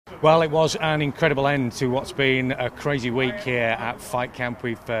Well, it was an incredible end to what's been a crazy week here at Fight Camp.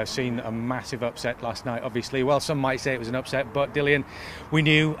 We've seen a massive upset last night, obviously. Well, some might say it was an upset, but Dillian, we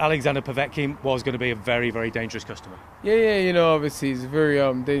knew Alexander Povetkin was going to be a very, very dangerous customer. Yeah, you know, obviously he's a very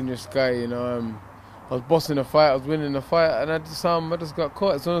dangerous guy, you know. I was bossing the fight, I was winning the fight, and I just got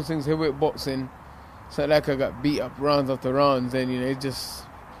caught. It's one of those things, heavyweight boxing. It's not like I got beat up rounds after rounds, and, you know, it just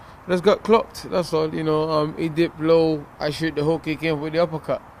got clocked, that's all, you know. He dipped low, I shoot the hook, he came with the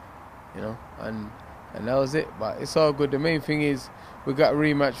uppercut. You know, and that was it. But it's all good. The main thing is we got a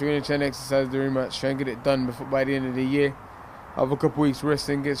rematch. We're going to try and exercise the rematch, try and get it done by the end of the year. Have a couple weeks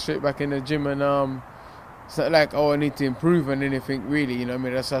resting, get straight back in the gym, and it's not like, I need to improve on anything really. You know, I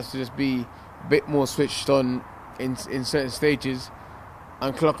mean, that has to just be a bit more switched on in certain stages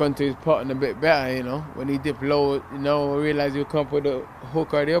and clock onto his partner a bit better. You know, when he dip low, you know, realize he'll come up with the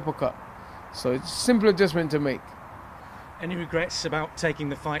hook or the uppercut. So it's a simple adjustment to make. Any regrets about taking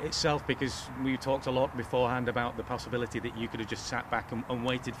the fight itself? Because we talked a lot beforehand about the possibility that you could have just sat back and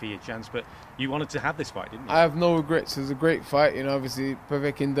waited for your chance, but you wanted to have this fight, didn't you? I have no regrets. It was a great fight. You know, obviously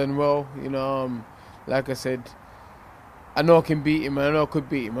Povetkin done well. You know, like I said, I know I can beat him. I know I could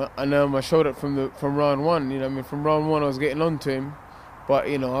beat him. And I showed it from round one. You know, I mean, from round one I was getting on to him, but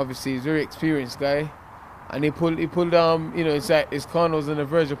you know, obviously he's a very experienced guy, and he pulled. You know, it's like his corner was on the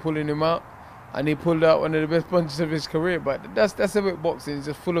verge of pulling him out. And he pulled out one of the best punches of his career. But that's a bit boxing. It's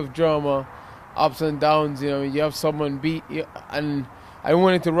just full of drama, ups and downs. You know, you have someone beat you, and I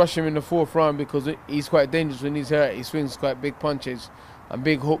wanted to rush him in the fourth round because he's quite dangerous when he's hurt. He swings quite big punches and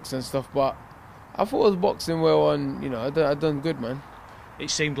big hooks and stuff. But I thought it was boxing well, and you know, I done good, man. It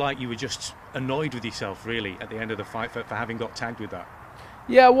seemed like you were just annoyed with yourself, really, at the end of the fight for having got tagged with that.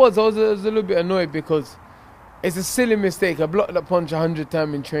 Yeah, I was a little bit annoyed because it's a silly mistake. I blocked that punch 100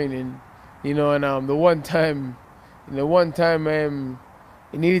 times in training. You know, and the one time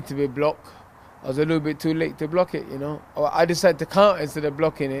it needed to be blocked, I was a little bit too late to block it, you know. I decided to counter instead of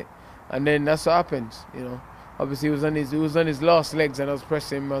blocking it, and then that's what happens, you know. Obviously, it was on his last legs, and I was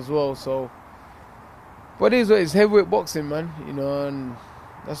pressing him as well, so. But it's heavyweight boxing, man, you know, and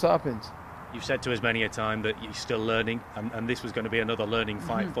that's what happens. You've said to us many a time that you're still learning, and this was going to be another learning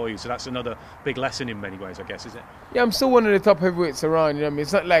fight for you. So that's another big lesson in many ways, I guess, is it? Yeah, I'm still one of the top heavyweights around, you know what I mean?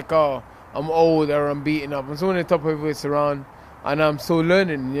 It's not like, I'm old or I'm beaten up. I'm still one of the top heavyweights around, and I'm still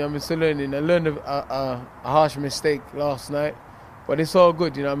learning. You know, I'm still learning. I learned a harsh mistake last night, but it's all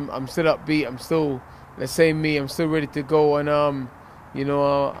good. You know, I'm still upbeat. I'm still the same me. I'm still ready to go, and you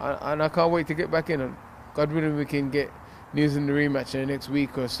know, and I can't wait to get back in. God willing, we can get news in the rematch in the next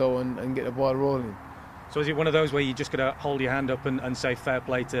week or so, and get the ball rolling. So is it one of those where you just got to hold your hand up and say fair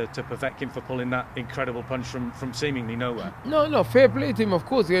play to Povetkin for pulling that incredible punch from seemingly nowhere? No, fair play to him, of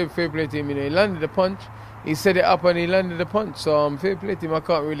course. Yeah, fair play to him. You know, he landed the punch, he set it up and he landed the punch. So fair play to him. I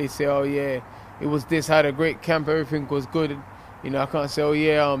can't really say, oh yeah, it was this, had a great camp, everything was good. You know, I can't say, oh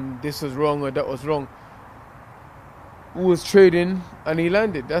yeah, this was wrong or that was wrong. We was trading and he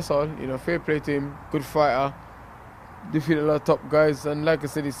landed, that's all. You know, fair play to him, good fighter. Defeated a lot of top guys, and like I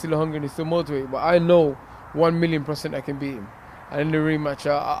said, he's still hungry and he's still motivated. But I know 1,000,000% I can beat him. And in the rematch,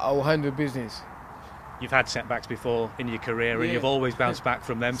 I'll handle business. You've had setbacks before in your career, and you've always bounced back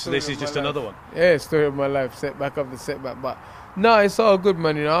from them. So this is just another one. Yeah, story of my life, setback after setback. But no, it's all good,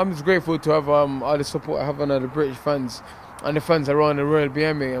 man. You know, I'm just grateful to have all the support I have on the British fans and the fans around the world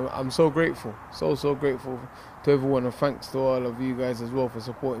behind me. I'm so grateful, so grateful to everyone, and thanks to all of you guys as well for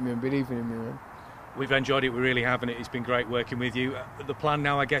supporting me and believing in me, man. We've enjoyed it, we really have, and it's been great working with you. The plan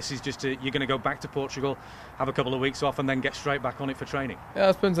now, I guess, is just you're going to go back to Portugal, have a couple of weeks off, and then get straight back on it for training. Yeah,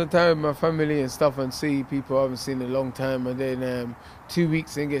 I'll spend some time with my family and stuff and see people I haven't seen in a long time, and then 2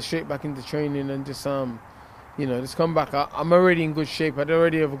 weeks and get straight back into training and just you know, just come back. I'm already in good shape. I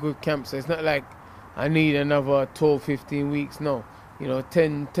already have a good camp, so it's not like I need another 12, 15 weeks. No, you know,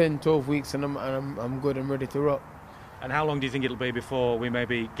 10, 12 weeks, and I'm good. I'm ready to rock. And how long do you think it'll be before we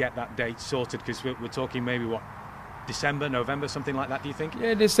maybe get that date sorted? Because we're talking maybe, what, December, November, something like that, do you think?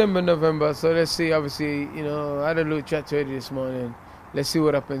 Yeah, December, November. So let's see. Obviously, you know, I had a little chat to Eddie this morning. Let's see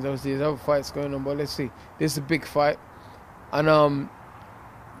what happens. Obviously, there's other fights going on, but let's see. This is a big fight. And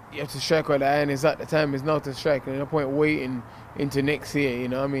you have to strike while the iron is at. The time is now to strike. There's no point waiting into next year, you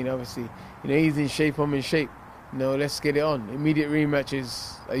know what I mean? Obviously, you know, he's in shape, I'm in shape. You know, let's get it on. Immediate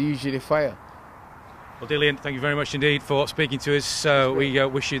rematches are usually fire. Well, Dillian, thank you very much indeed for speaking to us. We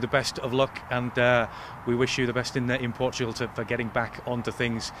wish you the best of luck, and we wish you the best in Portugal for getting back onto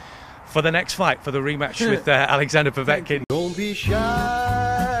things for the next fight, for the rematch with Alexander Povetkin. Don't be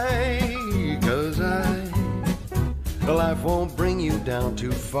shy, 'cause life won't bring you down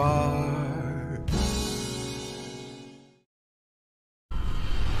too far.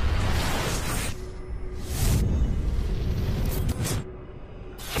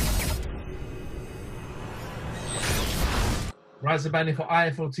 Razabani for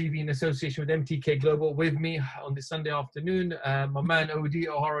IFL TV in association with MTK Global. With me on this Sunday afternoon, my man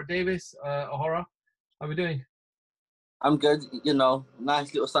OHARA Davies. OHARA, how are we doing? I'm good. You know,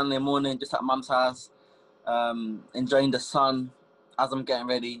 nice little Sunday morning, just at Mum's house, enjoying the sun as I'm getting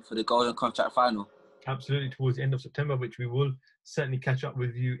ready for the Golden Contract Final. Absolutely, towards the end of September, which we will certainly catch up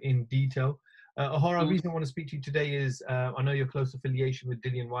with you in detail. OHARA, the reason I want to speak to you today is I know your close affiliation with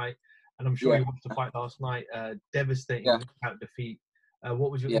Dillian Whyte, and I'm sure you watched the fight last night. Devastating knockout defeat. What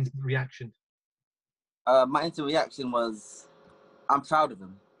was your instant reaction? My instant reaction was, I'm proud of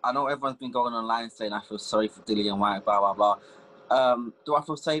him. I know everyone's been going online saying I feel sorry for Dillian Whyte, blah, blah, blah. Do I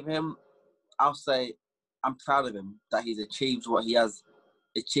feel sorry for him? I'll say I'm proud of him that he's achieved what he has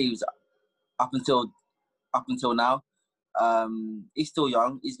achieved up until now. He's still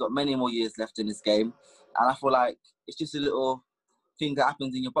young. He's got many more years left in this game. And I feel like it's just a little thing that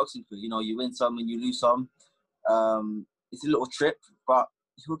happens in your boxing career. You know, you win some and you lose some. It's a little trip, but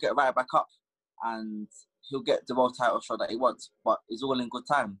he'll get right back up and he'll get the world title shot that he wants. But it's all in good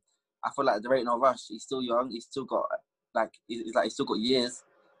time. I feel like there ain't no rush. He's still young. He's still got he's still got years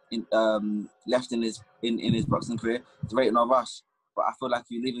left in his boxing career. There ain't no rush. But I feel like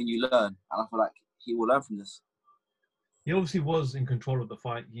you live and you learn, and I feel like he will learn from this. He obviously was in control of the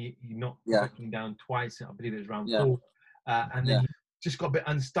fight. He knocked Povetkin down twice. I believe it was round 4, and then he just got a bit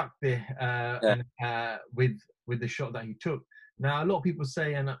unstuck there with the shot that he took. Now, a lot of people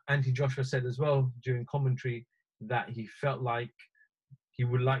say, and Anthony Joshua said as well during commentary, that he felt like he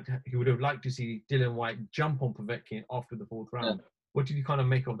would have liked to see Dillian Whyte jump on Povetkin after the 4th round. Yeah. What did you kind of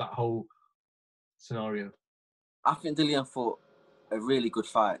make of that whole scenario? I think Dillian fought a really good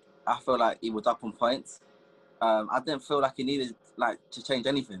fight. I feel like he was up on points. I didn't feel like he needed to change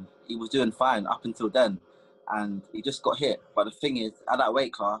anything. He was doing fine up until then, and he just got hit. But the thing is, at that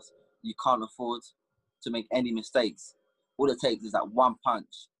weight class, you can't afford to make any mistakes. All it takes is that one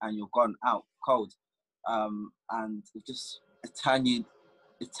punch, and you're gone out cold. And it's just a tiny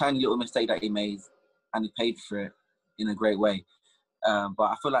little mistake that he made, and he paid for it in a great way. But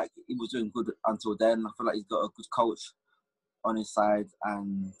I feel like he was doing good until then. I feel like he's got a good coach on his side,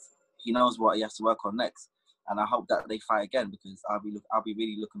 and he knows what he has to work on next. And I hope that they fight again, because I'll be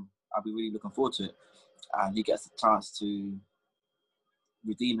really looking forward to it, and he gets a chance to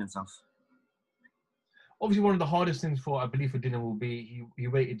redeem himself. Obviously, one of the hardest things for Dillian will be he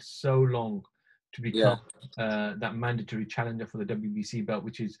waited so long to become that mandatory challenger for the WBC belt,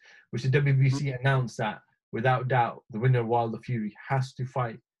 which the WBC announced that without doubt the winner of Wilder Fury has to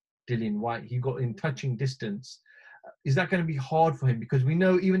fight Dillian Whyte. He got in touching distance. Is that going to be hard for him? Because we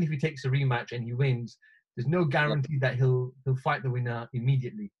know even if he takes a rematch and he wins, there's no guarantee that he'll fight the winner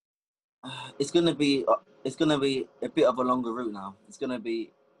immediately. It's gonna be a bit of a longer route now. It's gonna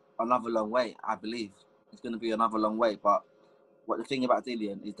be another long way, I believe. It's gonna be another long way. But what the thing about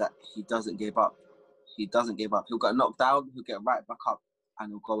Dillian is that he doesn't give up. He doesn't give up. He'll get knocked down, he'll get right back up, and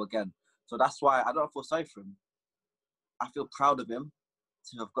he'll go again. So that's why I don't feel sorry for him. I feel proud of him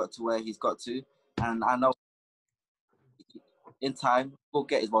to have got to where he's got to, and I know in time he'll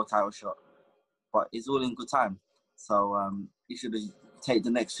get his world title shot. But it's all in good time. So you should take the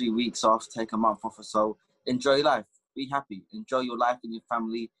next 3 weeks off, take a month off or so. Enjoy life. Be happy. Enjoy your life and your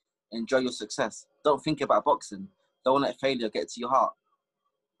family. Enjoy your success. Don't think about boxing. Don't let failure get to your heart.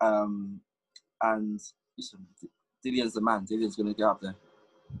 And listen, Dillian's the man. Dillian's going to get up there.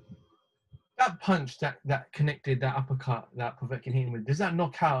 That punch that connected, that uppercut that Povetkin hit him with, does that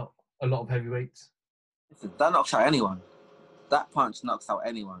knock out a lot of heavyweights? Listen, that knocks out anyone. That punch knocks out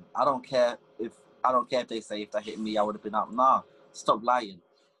anyone. I don't care if they say if that hit me, I would have been out. Nah, stop lying.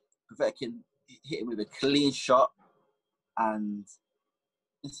 Povetkin hit him with a clean shot, and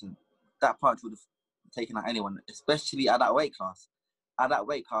listen, that punch would have taken out anyone, especially at that weight class. At that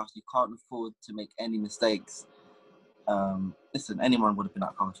weight class, you can't afford to make any mistakes. Listen, anyone would have been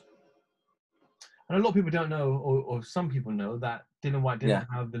out cold. And a lot of people don't know, or some people know, that Dillian Whyte didn't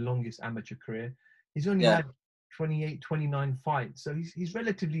have the longest amateur career. He's only had 28, 29 fights, so he's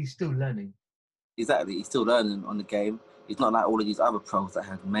relatively still learning. Exactly, he's still learning on the game. He's not like all of these other pros that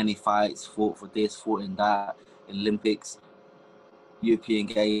had many fights, fought for this, fought in that, Olympics, European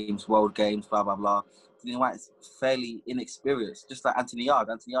Games, World Games, blah, blah, blah. Dillian Whyte's fairly inexperienced, just like Anthony Yard.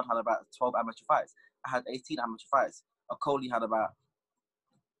 Anthony Yard had about 12 amateur fights. I had 18 amateur fights. Okoli had about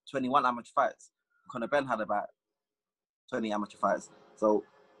 21 amateur fights. Conor Benn had about 20 amateur fights. So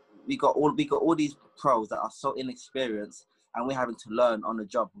we got all these pros that are so inexperienced, and we're having to learn on the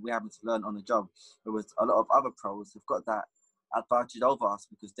job. Whereas a lot of other pros have got that advantage over us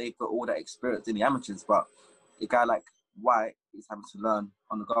because they've got all that experience in the amateurs. But a guy like Whyte is having to learn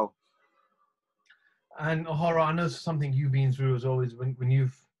on the go. And OHARA, I know something you've been through is always when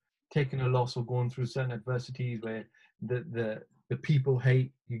you've taken a loss or gone through certain adversities where the people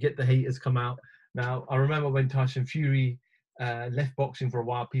hate, you get the haters come out. Now, I remember when Tyson Fury left boxing for a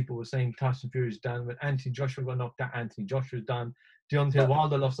while, people were saying Tyson Fury's done. When Anthony Joshua got knocked out, Anthony Joshua's done. Deontay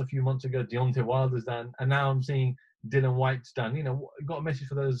Wilder lost a few months ago, Deontay Wilder's done. And now I'm seeing Dillian Whyte's done. You know, got a message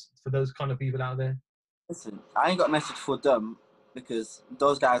for those kind of people out there? Listen, I ain't got a message for them because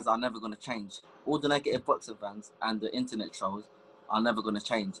those guys are never going to change. All the negative boxing fans and the internet trolls are never going to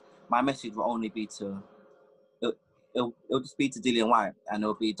change. My message will only be to, it'll just be to Dillian Whyte, and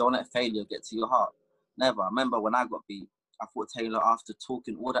it'll be, don't let failure get to your heart. Never. I remember when I got beat, I fought Taylor after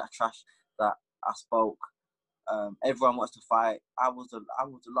talking all that trash that I spoke. Everyone wants to fight. I was the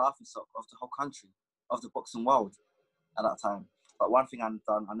laughing stock of the whole country, of the boxing world at that time. But one thing I've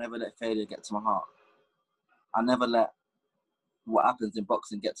done, I never let failure get to my heart. I never let what happens in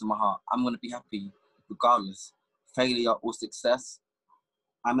boxing get to my heart. I'm going to be happy regardless. Failure or success,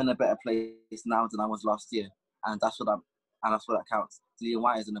 I'm in a better place now than I was last year. And that's what that counts. Dillian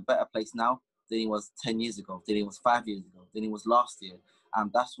Whyte is in a better place now than he was 10 years ago, than he was 5 years ago, than he was last year.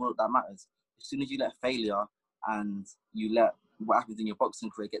 And that's what that matters. As soon as you let failure and you let what happens in your boxing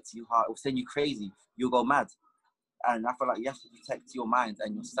career get to your heart, it will send you crazy. You'll go mad. And I feel like you have to protect your mind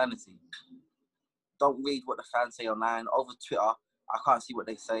and your sanity. Don't read what the fans say online. Over Twitter, I can't see what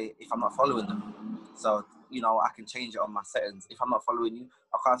they say if I'm not following them. So, you know, I can change it on my settings. If I'm not following you,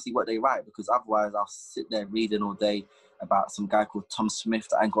 I can't see what they write, because otherwise I'll sit there reading all day about some guy called Tom Smith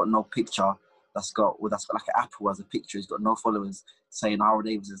that ain't got no picture, that's got like an apple as a picture, he's got no followers, saying Harold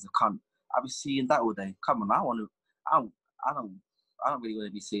Davies is a cunt. I'll be seeing that all day. Come on, I don't really want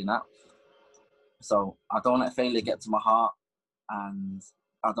to be seeing that. So I don't let failure get to my heart, and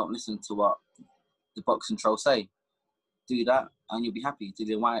I don't listen to what the boxing trolls say. Do that and you'll be happy.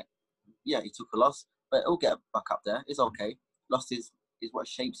 Dillian Whyte, yeah, he took a loss, but he'll get back up there. It's okay. Loss is what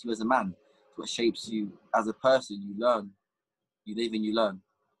shapes you as a man. It's what shapes you as a person. You learn. You live and you learn.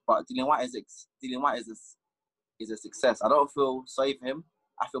 But Dillian Whyte is a success. I don't feel sorry for him.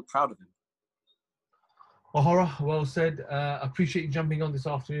 I feel proud of him. OHARA, well said. Appreciate you jumping on this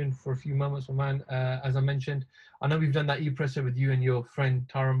afternoon for a few moments, my man. As I mentioned, I know we've done that e-presser with you and your friend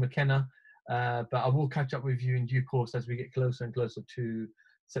Tyrone McKenna, but I will catch up with you in due course as we get closer and closer to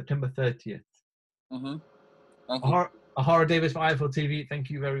September 30th. Mm-hmm. Thank you. OHARA Davies for IFL TV. Thank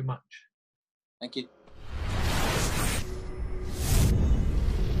you very much. Thank you.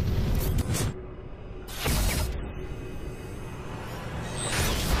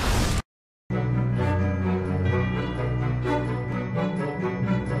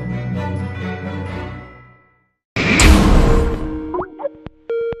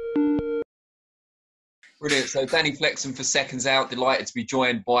 Brilliant. So Danny Flexen for Seconds Out. Delighted to be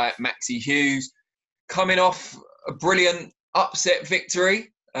joined by Maxi Hughes. Coming off a brilliant upset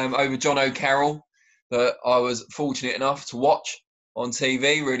victory over JONO CARROLL that I was fortunate enough to watch on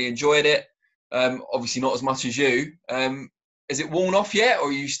TV. Really enjoyed it. Obviously not as much as you. Has it worn off yet, or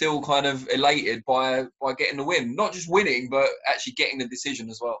are you still kind of elated by getting the win? Not just winning, but actually getting the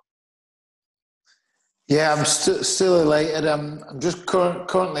decision as well. Yeah, I'm still elated. I'm just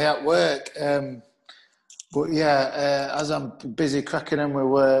currently at work. But yeah, as I'm busy cracking on with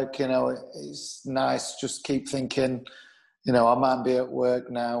work, you know, it's nice just keep thinking, you know, I might be at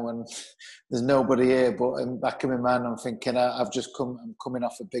work now and there's nobody here, but in the back of my mind, I'm thinking I'm coming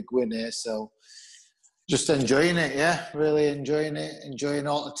off a big win here, so just enjoying it, yeah, really enjoying it, enjoying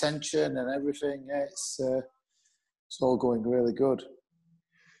all the tension and everything. Yeah, it's all going really good.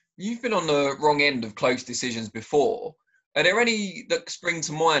 You've been on the wrong end of close decisions before. Are there any that spring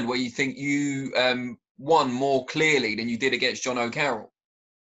to mind where you think you won more clearly than you did against JONO CARROLL?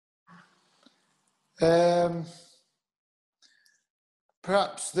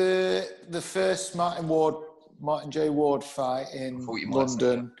 Perhaps the first Martin J. Ward fight in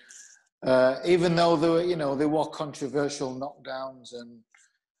London. Even though there were controversial knockdowns, and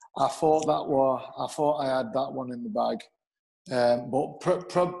I thought I had that one in the bag, but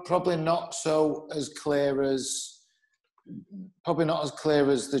probably not as clear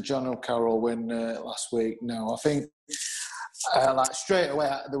as the JONO CARROLL win last week. No, I think like straight away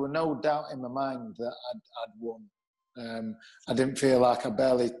there were no doubt in my mind that I'd won. I didn't feel like I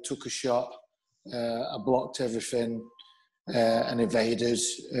barely took a shot. I blocked everything and evaded.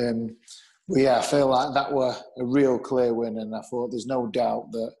 But yeah, I feel like that were a real clear win, and I thought there's no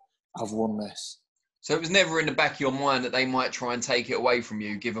doubt that I've won this. So it was never in the back of your mind that they might try and take it away from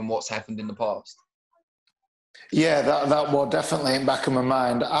you, given what's happened in the past? Yeah, that was definitely in the back of my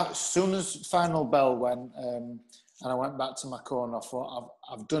mind. As soon as final bell went and I went back to my corner, I thought,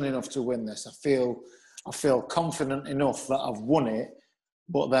 I've done enough to win this. I feel I feel confident enough that I've won it,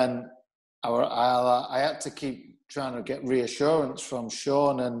 but then I had to keep trying to get reassurance from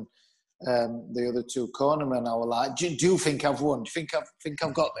Sean and the other two cornermen. I was like, do you think I've won? Do you think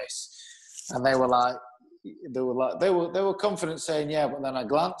I've got this? And they were confident saying yeah, but then I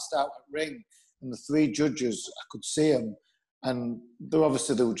glanced out at ring and the three judges, I could see them, and they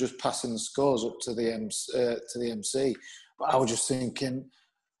were just passing the scores up to the MC. But I was just thinking,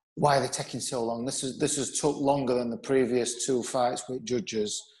 why are they taking so long? This has took longer than the previous two fights with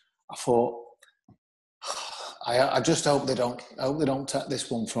judges. I thought, I just hope they don't take this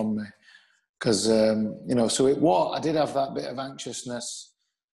one from me, because so I did have that bit of anxiousness,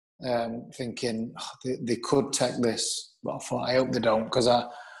 thinking they could take this, but I thought, I hope they don't, because I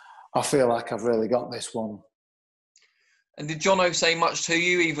feel like I've really got this one. And did Jono say much to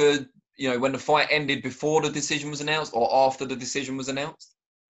you, either when the fight ended before the decision was announced or after the decision was announced?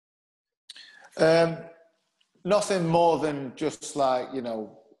 Nothing more than just like,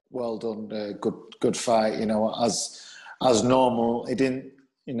 well done, good fight. As normal. He didn't,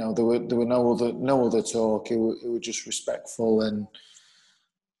 there were no other talk. He was just respectful, and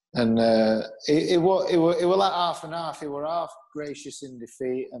it were like half and half. He were half gracious in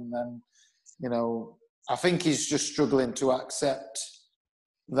defeat, and then, I think he's just struggling to accept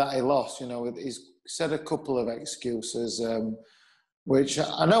that he lost. He's said a couple of excuses, which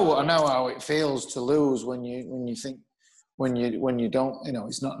I know how it feels to lose when you think. When you don't,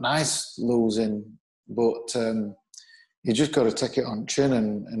 it's not nice losing, but you just got to take it on chin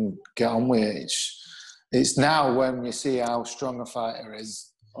and get on with it. It's now when you see how strong a fighter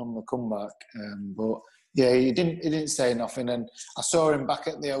is on the comeback. But yeah, he didn't say nothing, and I saw him back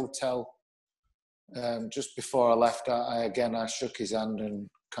at the hotel just before I left. I shook his hand and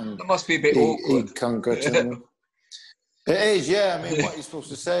that must be a bit awkward. He congratulated him. It is, yeah. I mean, what are you supposed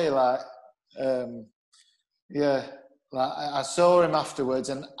to say? Like, yeah. Like, I saw him afterwards,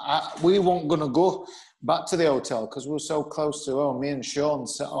 and we weren't going to go back to the hotel because we were so close to home. Me and Sean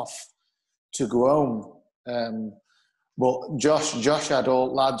set off to go home. But Josh had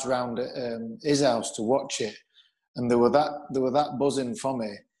all lads round at his house to watch it, and they were that buzzing for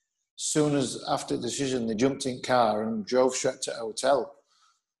me. Soon as after the decision, they jumped in car and drove straight to the hotel.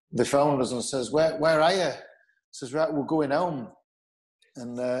 They phoned us and says, "Where are you?" I says, "Right, we're going home."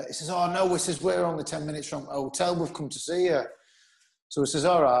 And he says, "Oh no," he says, "we're only 10 minutes from the hotel. We've come to see you." So he says,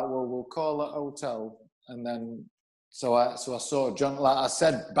 "All right, well, we'll call that hotel." And then, so I saw John. Like, I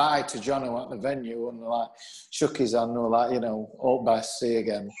said bye to Jono at the venue, and like shook his hand, and like, all best, see you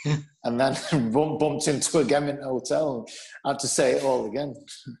again. And then bumped into again in the hotel. And had to say it all again.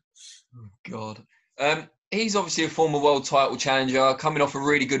 Oh God. He's obviously a former world title challenger, coming off a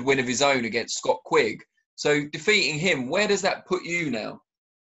really good win of his own against Scott Quigg. So defeating him, where does that put you now?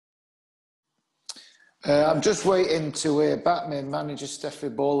 I'm just waiting to hear back. My manager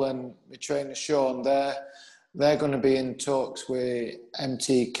Steffi Bull and my trainer Sean, they're going to be in talks with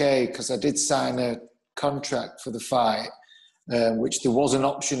MTK, because I did sign a contract for the fight, which there was an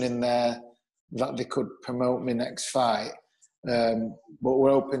option in there that they could promote my next fight. But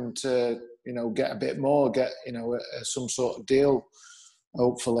we're hoping to, get a bit more, get, some sort of deal,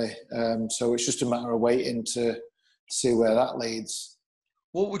 hopefully. So it's just a matter of waiting to see where that leads.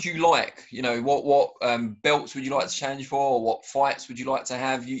 What would you like? What belts would you like to challenge for, or what fights would you like to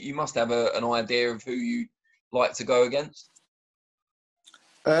have? You must have an idea of who you'd like to go against.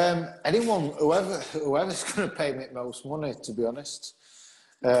 Anyone, whoever's going to pay me the most money, to be honest.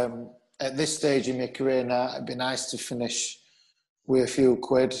 At this stage in my career now, it'd be nice to finish with a few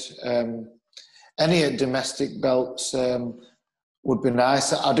quid. Any domestic belts would be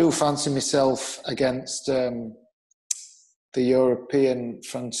nice. I do fancy myself against the European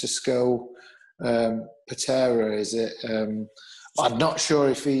Francisco Patera, is it? I'm not sure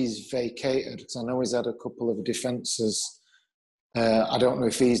if he's vacated, because I know he's had a couple of defences. I don't know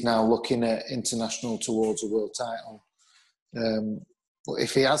if he's now looking at international towards a world title. But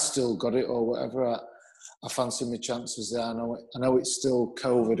if he has still got it or whatever, I fancy my chances there. I know it's still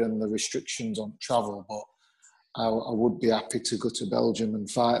COVID and the restrictions on travel, but I would be happy to go to Belgium and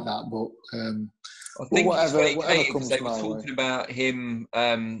fight that. But I think whatever comes they were my talking way. about him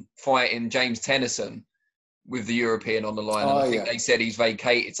fighting James Tennyson with the European on the line. And I think they said he's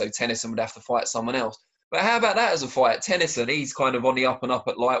vacated, so Tennyson would have to fight someone else. But how about that as a fight? Tennyson, he's kind of on the up and up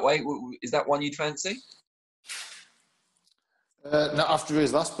at lightweight. Is that one you'd fancy? Not after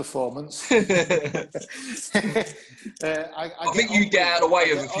his last performance. I think you'd get out of the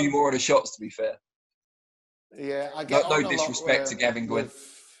way of a few more of the shots, to be fair. Yeah, I get no disrespect to Gavin Gwynn.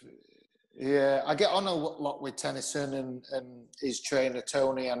 Yeah, I get on a lot with Tennyson and his trainer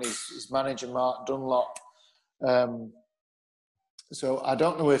Tony and his manager Mark Dunlop. So I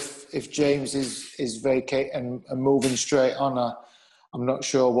don't know if James is vacating and moving straight on. I'm not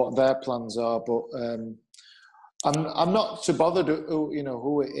sure what their plans are, but I'm not too bothered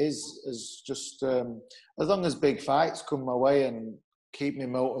who it is. As just as long as big fights come my way and keep me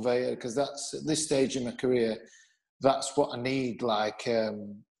motivated, because that's at this stage in my career, that's what I need. Like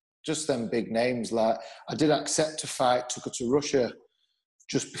just them big names. Like I did accept a fight to go to Russia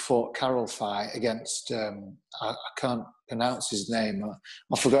just before CARROLL fight against I can't pronounce his name.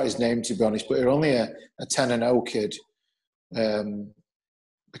 I forgot his name, to be honest. But you're only a 10-0 kid,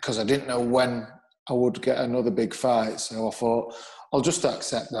 because I didn't know when I would get another big fight. So I thought I'll just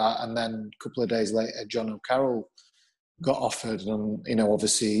accept that. And then a couple of days later, JONO CARROLL got offered, and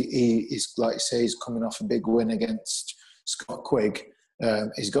obviously he is, like you say, he's coming off a big win against Scott Quigg.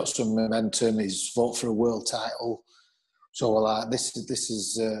 He's got some momentum. He's fought for a world title. So we're like, this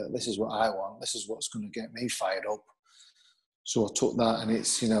is what I want. This is what's going to get me fired up. So I took that, and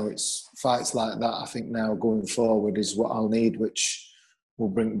it's fights like that. I think now going forward is what I'll need, which will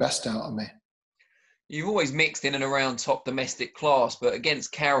bring the best out of me. You've always mixed in and around top domestic class, but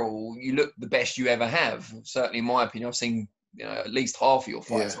against CARROLL, you look the best you ever have. Certainly, in my opinion, I've seen at least half of your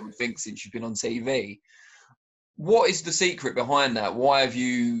fights, I would think, since you've been on TV. What is the secret behind that? Why have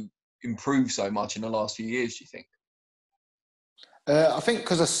you improved so much in the last few years, do you think? I think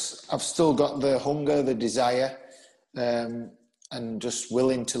because I've still got the hunger, the desire, and just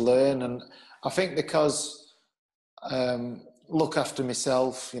willing to learn. And I think because look after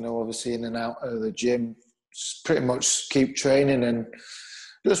myself, obviously in and out of the gym, just pretty much keep training and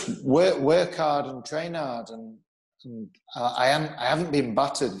just work hard and train hard. And I haven't been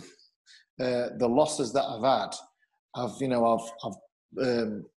battered. The losses that I've had, I've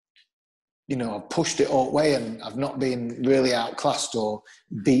pushed it all the way, and I've not been really outclassed or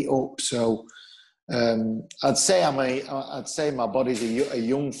beat up. So I'd say my body's a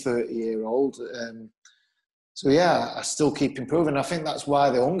young 30-year-old. So yeah, I still keep improving. I think that's why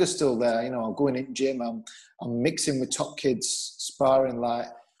the hunger's still there. I'm going in the gym. I'm mixing with top kids, sparring. Like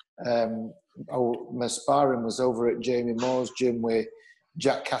my sparring was over at Jamie Moore's gym with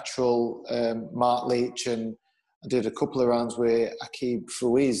Jack Cattrall, Mark Leach, and I did a couple of rounds with Aqib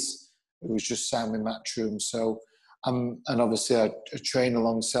Fouiz, who was just signed with Matchroom. So and obviously I train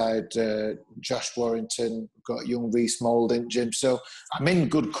alongside Josh Warrington, got young Reece Mould in gym. So I'm in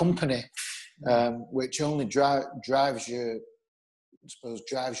good company, which only drives you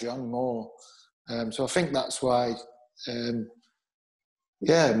on more. So I think that's why, maybe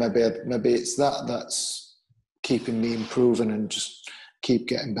it's that's keeping me improving and just keep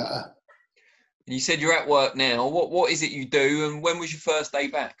getting better. You said you're at work now. What is it you do, and when was your first day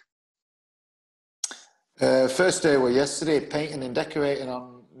back? First day was yesterday, painting and decorating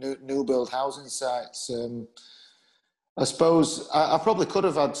on new build housing sites. I suppose I probably could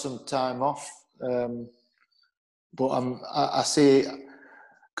have had some time off, but I see,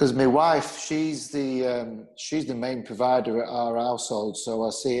 because my wife, she's the main provider at our household, so I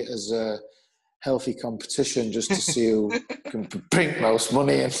see it as a healthy competition just to see who can bring most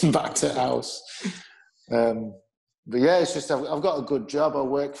money in back to the house. But yeah, it's just I've got a good job. I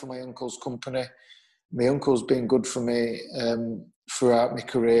work for my uncle's company. My uncle's been good for me throughout my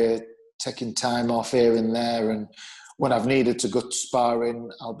career, taking time off here and there. And when I've needed to go to sparring,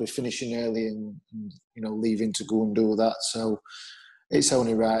 I'll be finishing early and leaving to go and do that. So it's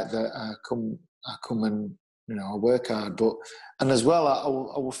only right that I come and I work hard. And as well, I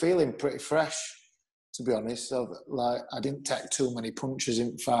was feeling pretty fresh, to be honest. So, I didn't take too many punches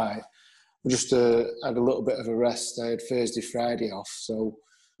in the fight. I just had a little bit of a rest. I had Thursday, Friday off, so.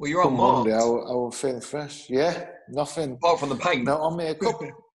 Well, you're on Monday. I was feeling fresh. Yeah, nothing. Apart from the pain. Not on me. A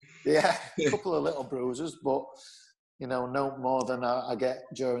couple of little bruises, but no more than I get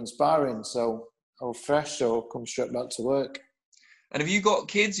during sparring. So I was fresh, so I'll come straight back to work. And have you got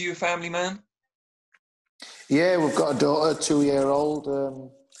kids? Are you a family man? Yeah, we've got a daughter, 2-year-old.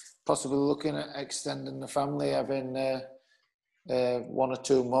 Possibly looking at extending the family, having one or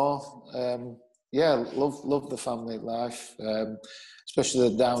two more. Love the family life, especially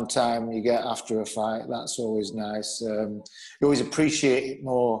the downtime you get after a fight. That's always nice. You always appreciate it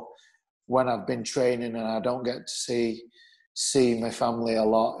more when I've been training and I don't get to see my family a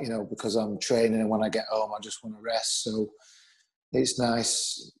lot, because I'm training, and when I get home, I just want to rest. So it's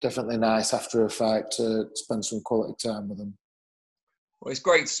nice, definitely nice after a fight to spend some quality time with them. Well, it's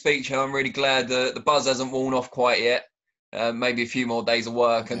great to speak to you. I'm really glad the buzz hasn't worn off quite yet. Maybe a few more days of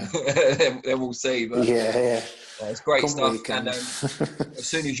work, and then we'll see. But It's great Come stuff. weekend. And as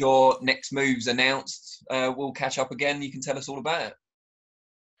soon as your next move's announced, we'll catch up again. You can tell us all about it.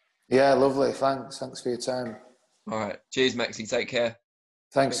 Yeah, lovely. Thanks for your time. All right. Cheers, Maxi. Take care.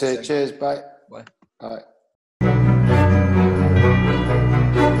 Thanks. Cheers. Bye. Bye. Bye.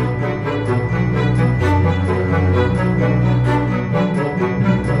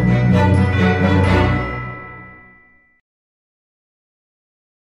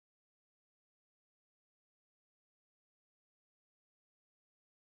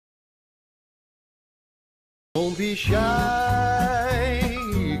 Don't be shy,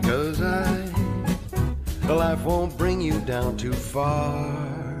 'cause life won't bring you down too far.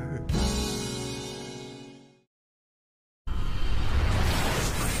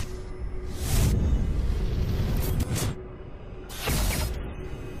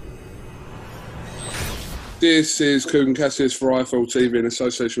 This is Kugan Cassius for IFL TV in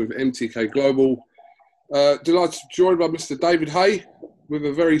association with MTK Global. Delighted to be joined by Mr. David HAYE with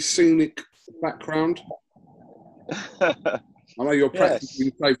a very scenic background. I know you're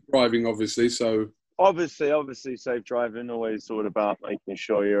practicing safe driving, obviously. So obviously, safe driving. Always all about making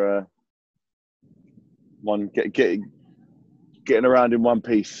sure you're getting around in one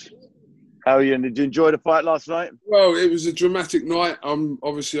piece. How are you? And did you enjoy the fight last night? Well, it was a dramatic night.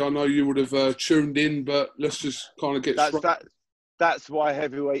 Obviously, I know you would have tuned in, but let's just kind of get straight. That's why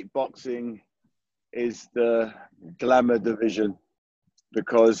heavyweight boxing is the glamour division,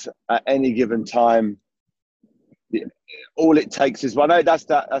 because at any given time, all it takes is one. I know that's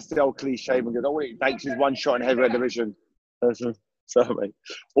the old cliche. All it takes is one shot in heavyweight division. Sorry,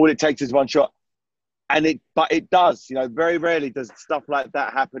 all it takes is one shot, but it does. You know, very rarely does stuff like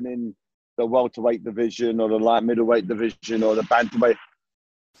that happen in the welterweight division or the light middleweight division or the bantamweight.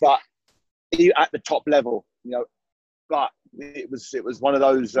 But at the top level, you know, but it was one of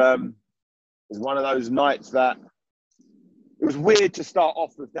those nights that it was weird to start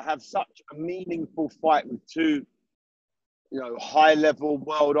off with, to have such a meaningful fight with two, you know, high-level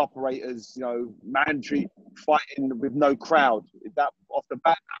world operators, you know, mandatory fighting with no crowd. That off the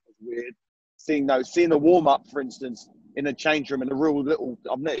bat, that was weird. Seeing the warm-up, for instance, in a change room, in a real little,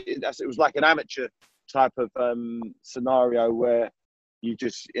 it was like an amateur type of scenario where you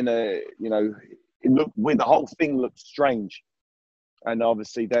just the whole thing looked strange. And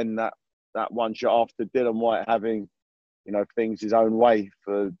obviously then that one shot after Dillian Whyte having, you know, things his own way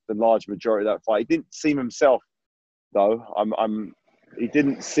for the large majority of that fight. He didn't seem himself, though. He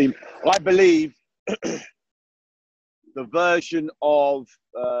didn't seem. I believe the version of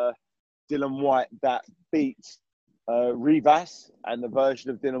Dillian Whyte that beat Rivas and the version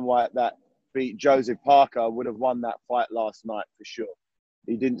of Dillian Whyte that beat Joseph Parker would have won that fight last night for sure.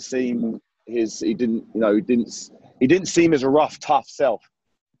 He didn't seem he didn't seem as a rough, tough self.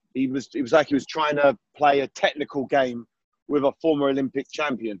 It was like he was trying to play a technical game with a former Olympic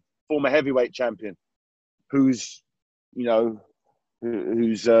champion, former heavyweight champion, who's made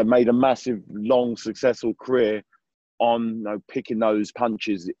a massive, long, successful career on, you know, picking those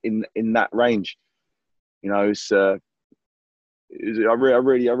punches in that range. You know, I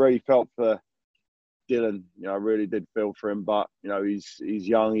really felt for Dillian. You know, I really did feel for him. But you know, he's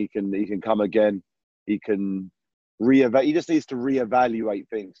young. He can come again. He can reevaluate. He just needs to reevaluate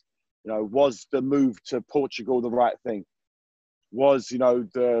things. You know, was the move to Portugal the right thing? Was, you know,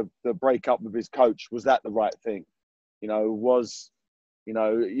 the breakup with his coach, was that the right thing? You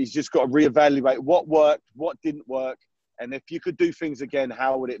know, he's just got to reevaluate what worked, what didn't work, and if you could do things again,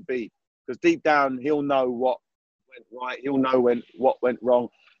 how would it be? Because deep down, he'll know what went right. He'll know what went wrong.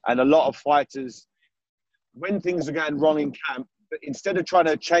 And a lot of fighters, when things are going wrong in camp, but instead of trying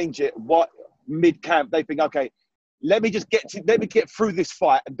to change it, mid-camp, they think, okay, let me get through this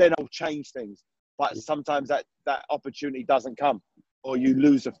fight and then I'll change things. But sometimes that opportunity doesn't come, or you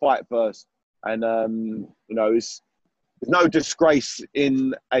lose a fight first. And, you know, there's no disgrace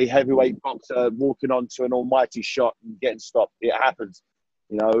in a heavyweight boxer walking onto an almighty shot and getting stopped. It happens.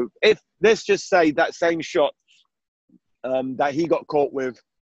 You know, if let's just say that same shot that he got caught with,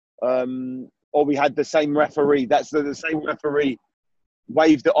 or we had the same referee, the same referee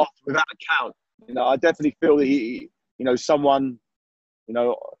waved it off without a count. You know, I definitely feel that someone, you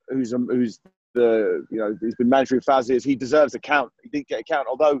know, who's been mandatory for years, he deserves a count. He didn't get a count,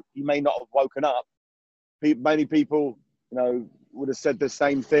 although he may not have woken up. Many people, you know, would have said the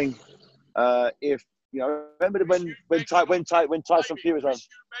same thing if, you know, remember when Tyson Fury was on?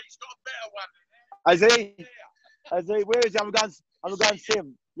 Has he? Where is he? I'm going to see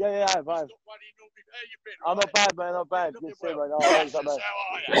him. Yeah, fine. I'm not bad, man. Not bad. Good to see you, man.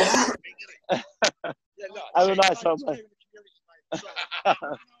 Have a nice one, mate.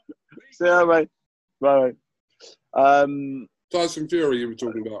 See you, mate. Bye.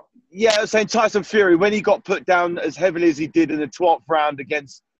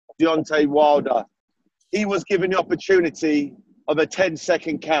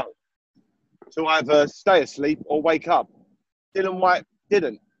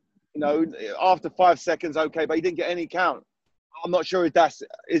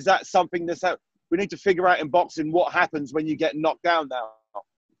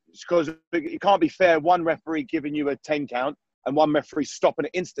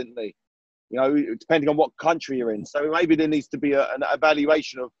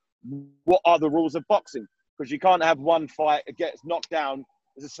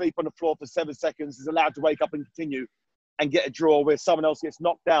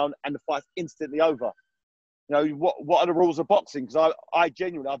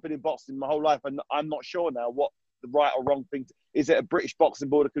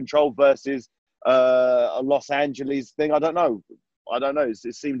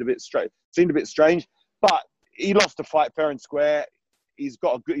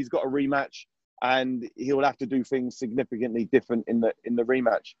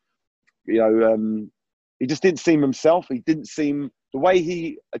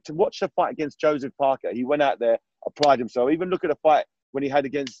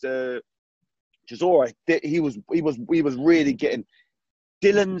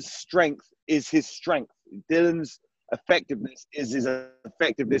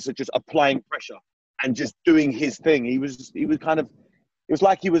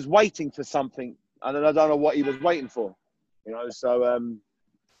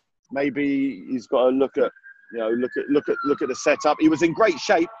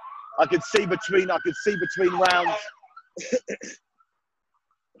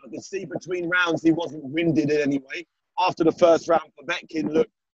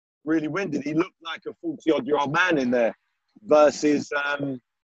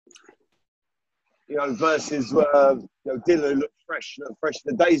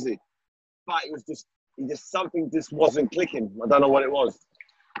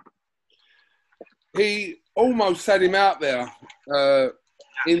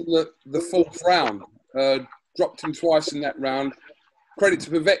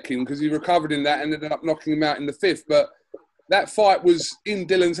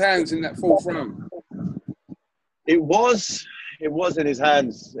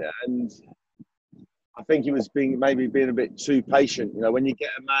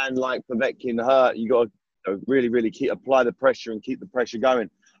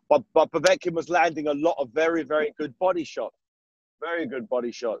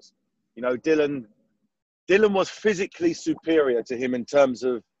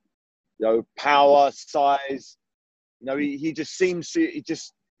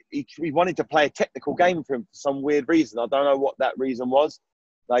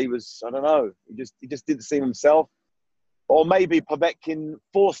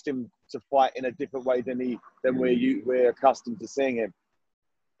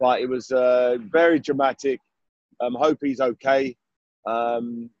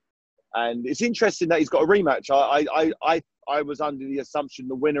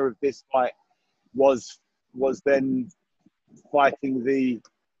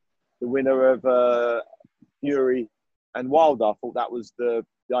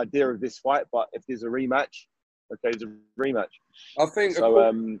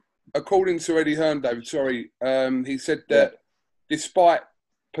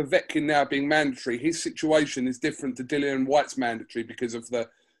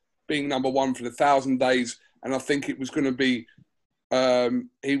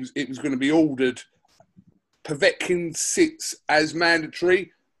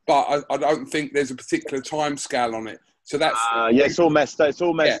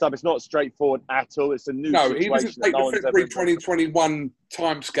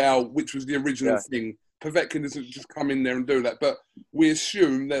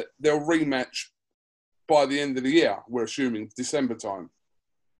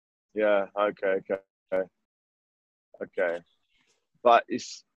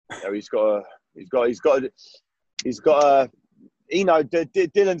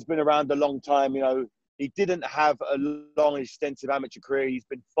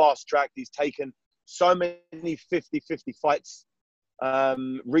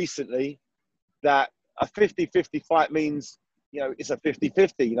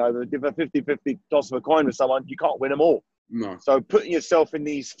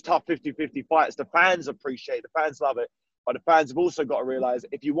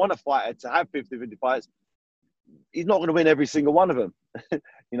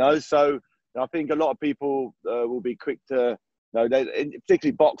 And I think a lot of people will be quick to,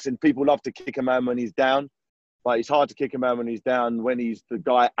 particularly boxing, people love to kick a man when he's down, but it's hard to kick a man when he's down when he's the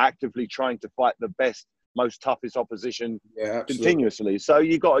guy actively trying to fight the best, most toughest opposition continuously. So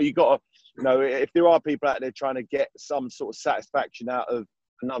you got to, if there are people out there trying to get some sort of satisfaction out of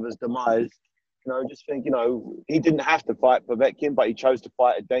another's demise, just think, he didn't have to fight Povetkin, but he chose to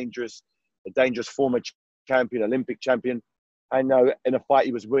fight a dangerous former champion, Olympic champion. And in a fight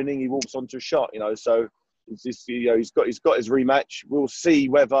he was winning, he walks onto a shot. So it's just, he's got his rematch. We'll see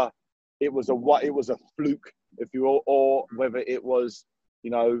whether it was a fluke, if you will, or whether it was,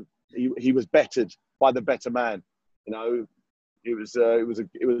 he was bettered by the better man. It was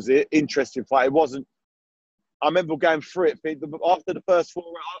an interesting fight. It wasn't. I remember going through it after the first 4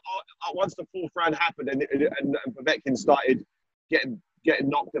 rounds. Once the 4th round happened and Povetkin started getting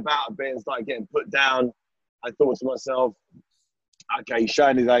knocked about a bit and started getting put down, I thought to myself, okay, he's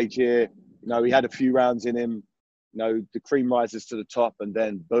showing his age here. He had a few rounds in him. The cream rises to the top, and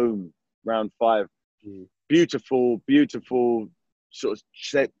then boom, round 5. Beautiful sort of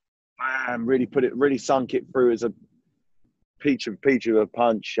set. Bam, really sunk it through as a peach of a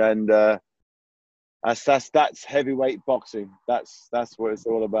punch, and that's heavyweight boxing. That's what it's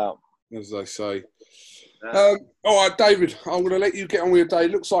all about, as they say. All right, David, I'm going to let you get on with your day.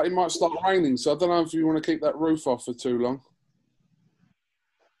 It looks like it might start raining, so I don't know if you want to keep that roof off for too long.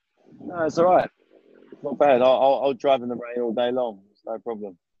 No, it's all right. It's not bad. I'll drive in the rain all day long. It's no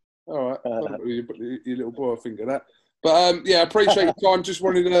problem. All right, your little boy will think of that. But I appreciate your time. Just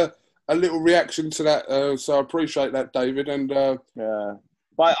wanted a little reaction to that, so I appreciate that, David. And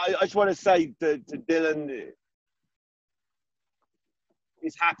but I just want to say to Dillian,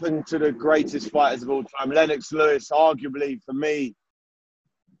 it's happened to the greatest fighters of all time. Lennox Lewis, arguably for me,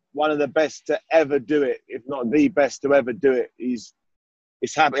 one of the best to ever do it, if not the best to ever do it. It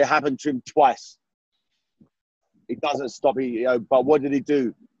happened to him twice. It doesn't stop. But what did he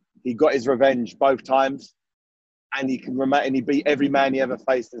do? He got his revenge both times, and he beat every man he ever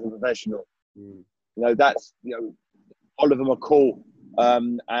faced as a professional. That's all of them are cool.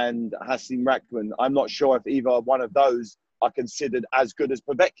 And Hasim Rahman, I'm not sure if either one of those are considered as good as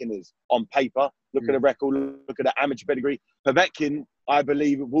Povetkin is on paper. Look at the record, look at the amateur pedigree. Povetkin, I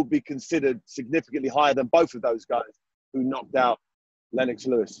believe, will be considered significantly higher than both of those guys who knocked out Lennox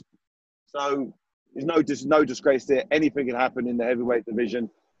Lewis. So there's no disgrace there. Anything can happen in the heavyweight division.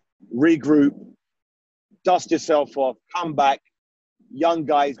 Regroup, dust yourself off, come back. Young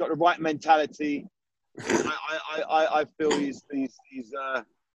guy, he's got the right mentality. I feel he's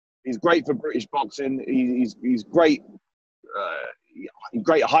great for British boxing. He's great.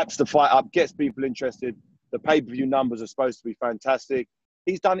 Great, hypes the fight up, gets people interested. The pay-per-view numbers are supposed to be fantastic.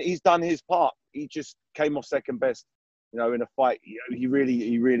 He's done his part. He just came off second best, in a fight. He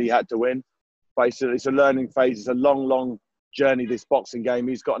really had to win. But it's a learning phase. It's a long journey, this boxing game.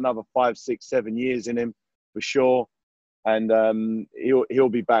 He's got another 5, 6, 7 years in him for sure. And he'll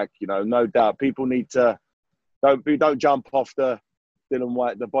be back, no doubt. People need to don't jump off the Dillian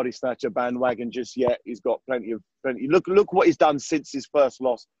Whyte, the body snatcher bandwagon just yet. He's got plenty. Look what he's done since his first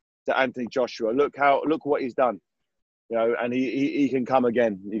loss to Anthony Joshua. Look what he's done, and he can come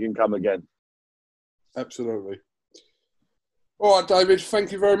again. He can come again. Absolutely. All right, David.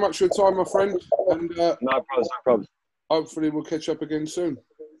 Thank you very much for your time, my friend. And no problems. Hopefully, we'll catch up again soon.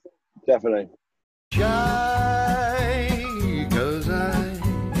 Definitely. Shy, 'cause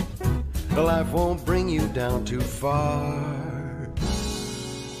life won't bring you down too far.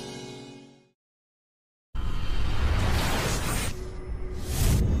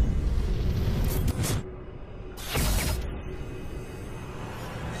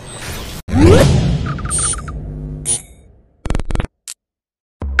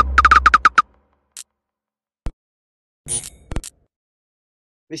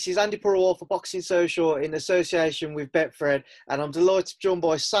 This is Andy Purwall for Boxing Social in association with Betfred, and I'm delighted to be joined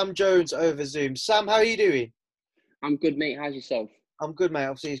by Sam Jones over Zoom. Sam, how are you doing? I'm good, mate. How's yourself? I'm good, mate.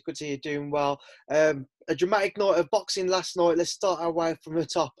 Obviously, it's good to hear you doing well. A dramatic night of boxing last night. Let's start our way from the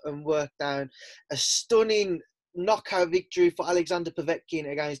top and work down. A stunning knockout victory for Alexander Povetkin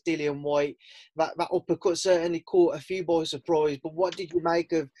against Dillian Whyte. That uppercut certainly caught a few by surprise, but what did you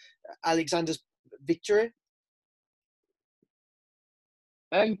make of Alexander's victory?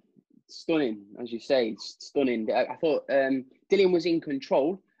 Stunning, as you say, it's stunning. I thought Dillian was in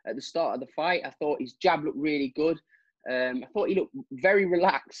control at the start of the fight. I thought his jab looked really good. I thought he looked very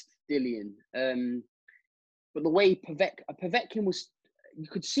relaxed, Dillian. But the way Povetkin was, you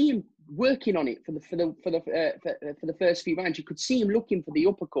could see him working on it for the first few rounds. You could see him looking for the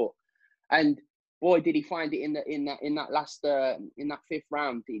uppercut, and boy, did he find it in that last in that fifth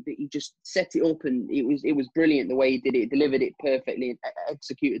round. He just set it up, and it was brilliant the way he did it. Delivered it perfectly, and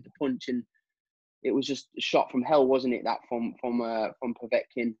executed the punch, and it was just a shot from hell, wasn't it? That from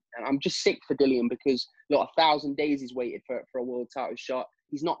Povetkin. And I'm just sick for Dillian because look, 1,000 days he's waited for a world title shot.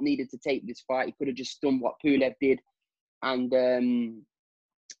 He's not needed to take this fight. He could have just done what Pulev did, and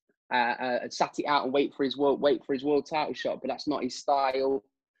sat it out and wait for his world title shot. But that's not his style.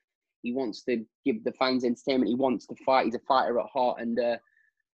 He wants to give the fans entertainment. He wants to fight. He's a fighter at heart, and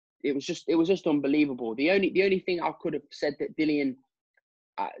it was just unbelievable. The only thing I could have said that Dillian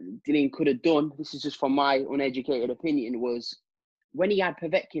could have done, this is just from my uneducated opinion, was when he had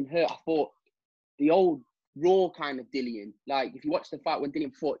Povetkin hurt, I thought the old raw kind of Dillian, like if you watch the fight when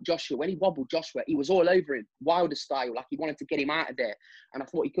Dillian fought Joshua, when he wobbled Joshua, he was all over him, Wilder style, like he wanted to get him out of there. And I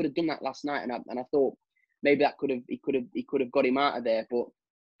thought he could have done that last night, and I thought maybe he could have got him out of there. But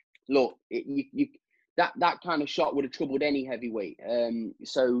look, that kind of shot would have troubled any heavyweight.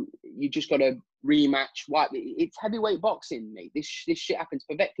 So you just got to rematch. It's heavyweight boxing, mate. This shit happens.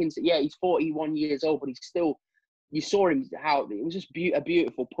 Povetkin's, yeah, he's 41 years old, but he's still. You saw him, how it was just a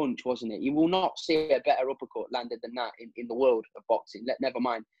beautiful punch, wasn't it? You will not see a better uppercut landed than that in the world of boxing. Never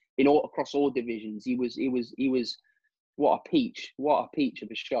mind across all divisions. He was what a peach of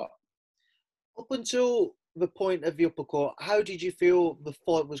a shot. Up until the point of the uppercut, how did you feel the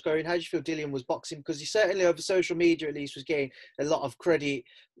fight was going? How did you feel Dillian was boxing? Because he certainly, over social media at least, was getting a lot of credit.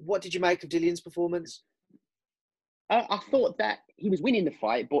 What did you make of Dillian's performance? I thought that he was winning the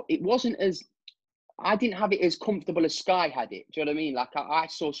fight, but it wasn't as... I didn't have it as comfortable as Sky had it. Do you know what I mean? Like I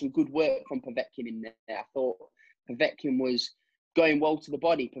saw some good work from Povetkin in there. I thought Povetkin was going well to the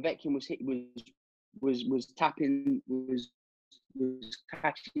body. Povetkin was tapping, was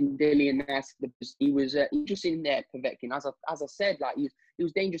catching Dillian. He was just in there. Povetkin, as I said, like he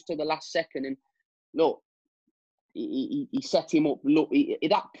was dangerous to the last second. And look, he set him up. Look,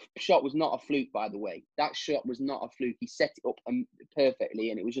 that shot was not a fluke, by the way. That shot was not a fluke. He set it up perfectly,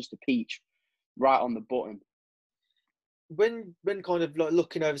 and it was just a peach. Right on the button. When kind of like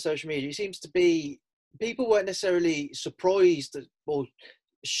looking over social media, it seems to be people weren't necessarily surprised or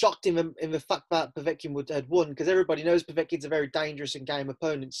shocked in the fact that Povetkin had won, because everybody knows Povetkin's a very dangerous and game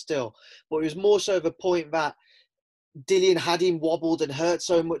opponent still. But it was more so the point that Dillian had him wobbled and hurt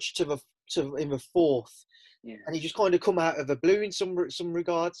so much in the fourth, and he just kind of come out of the blue in some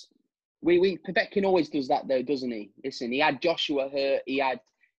regards. Povetkin always does that though, doesn't he? Listen, he had Joshua hurt. He had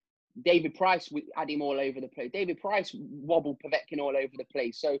David Price had him all over the place. David Price wobbled Povetkin all over the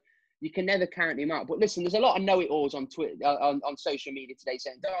place. So you can never count him out. But listen, there's a lot of know-it-alls on Twitter, on social media today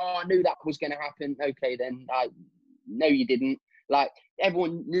saying, "Oh, I knew that was going to happen." Okay, then. No, you didn't. Like,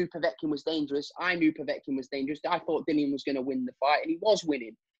 everyone knew Povetkin was dangerous. I knew Povetkin was dangerous. I thought Dillian was going to win the fight, and he was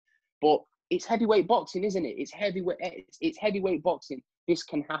winning. But it's heavyweight boxing, isn't it? It's heavyweight boxing. This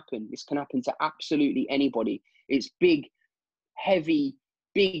can happen. This can happen to absolutely anybody. It's big, heavy,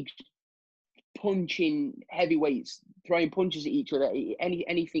 big punching heavyweights throwing punches at each other.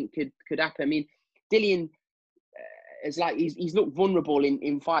 Anything could happen. I mean, Dillian is like he's looked vulnerable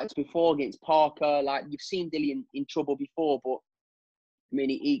in fights before against Parker. Like, you've seen Dillian in trouble before, but I mean,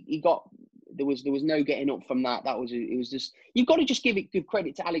 he got there was no getting up from that. It was just, you've got to just give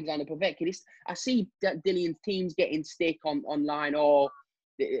credit to Alexander Povetkin. I see that Dillian's teams getting stick online, or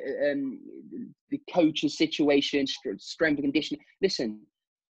the coach's situation, strength and conditioning. Listen,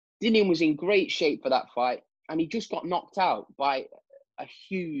 Dillian was in great shape for that fight, and he just got knocked out by a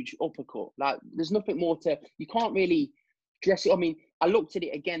huge uppercut. Like, there's nothing more to... You can't really dress it... I mean, I looked at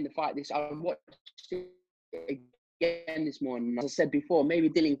it again, the fight. I watched it again this morning. As I said before, maybe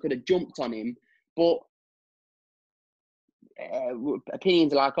Dillian could have jumped on him, but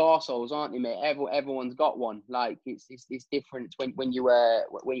opinions are like arseholes, aren't they, mate? Everyone's got one. Like, it's different when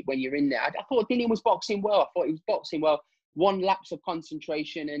you're in there. I thought Dillian was boxing well. I thought he was boxing well. One lapse of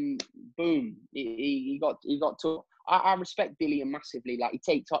concentration and boom, he got to. I respect Dillian massively. Like, he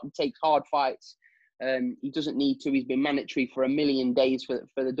takes hard fights. He doesn't need to. He's been mandatory for 1 million days for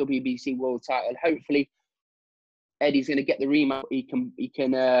the WBC world title. Hopefully, Eddie's going to get the rematch. He can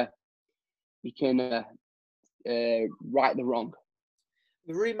right the wrong.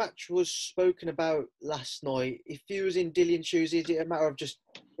 The rematch was spoken about last night. If you was in Dillian's shoes, is it a matter of just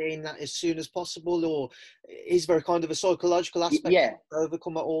getting that as soon as possible, or is there kind of a psychological aspect to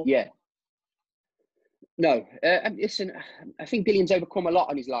overcome it all? Yeah. No. Listen, I think Dillian's overcome a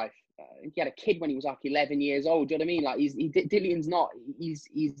lot in his life. He had a kid when he was like 11 years old. Do you know what I mean? Like, Dillian's not. He's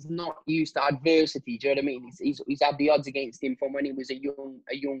not used to adversity. Do you know what I mean? He's had the odds against him from when he was a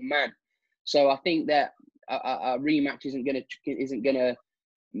young man. So I think that a rematch isn't gonna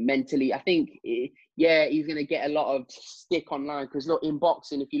mentally. I think, yeah, he's going to get a lot of stick online because look, in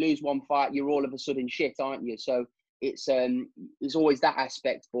boxing, if you lose one fight, you're all of a sudden shit, aren't you? So it's always that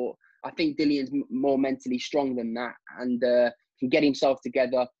aspect. But I think Dillian's more mentally strong than that, and can get himself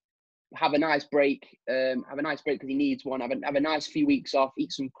together, have a nice break, because he needs one. Have a nice few weeks off,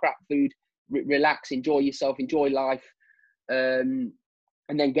 eat some crap food, relax, enjoy yourself, enjoy life,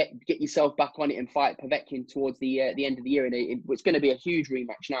 and then get yourself back on it and fight Povetkin towards the end of the year. And it's going to be a huge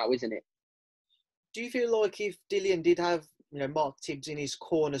rematch now, isn't it? Do you feel like if Dillian did have, you know, Mark Tibbs in his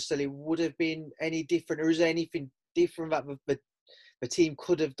corner still, it would have been any different, or is there anything different that the team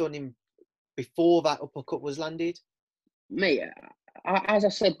could have done him before that uppercut was landed? Mate, as I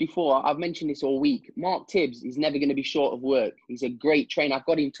said before, I've mentioned this all week. Mark Tibbs is never going to be short of work. He's a great trainer. I've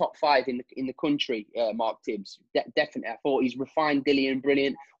got him top 5 in the country. Mark Tibbs, definitely. I thought he's refined Dillian,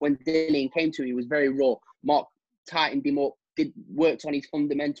 brilliant. When Dillian came to him, he was very raw. Mark tightened him up, worked on his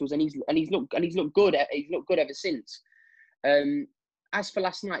fundamentals, and he's looked good. He's looked good ever since. As for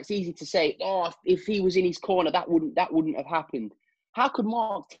last night, it's easy to say, oh, if he was in his corner, that wouldn't have happened. How could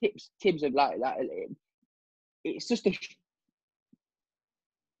Mark Tibbs have like that? It was just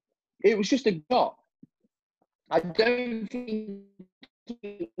a shot. I don't think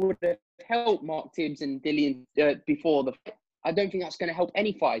it would have helped Mark Tibbs and Dillian before the. I don't think that's going to help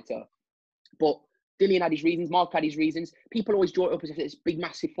any fighter. But Dillian had his reasons. Mark had his reasons. People always draw it up as if it's big,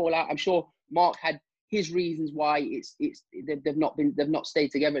 massive fallout. I'm sure Mark had his reasons why they've not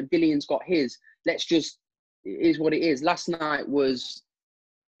stayed together. Dillian's got his. It is what it is. Last night was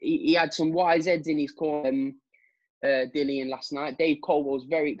he had some wise heads in his corner. Dillian last night. Dave Colwell's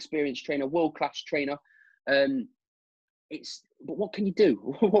very experienced trainer, world-class trainer. But what can you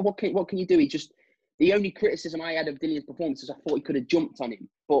do? what can you do? The only criticism I had of Dillian's performance is I thought he could have jumped on him.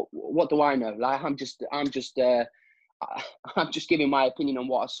 But what do I know? Like I'm just giving my opinion on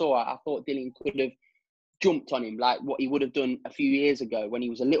what I saw. I thought Dillian could have jumped on him like what he would have done a few years ago when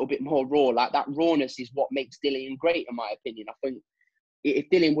he was a little bit more raw. Like that rawness is what makes Dillian great, in my opinion. I think if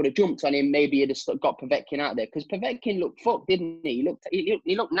Dillian would have jumped on him, maybe he'd have got Povetkin out there. Because Povetkin looked fucked, didn't he?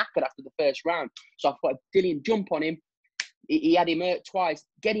 He looked knackered after the first round. So I thought if Dillian jump on him, he had him hurt twice.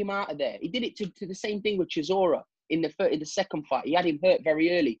 Get him out of there. He did it to the same thing with Chisora in the second fight. He had him hurt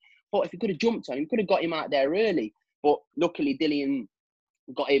very early. Thought if he could have jumped on him, could have got him out there early. But luckily, Dillian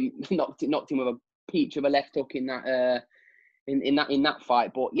got him, knocked him with a peach of a left hook in that. In that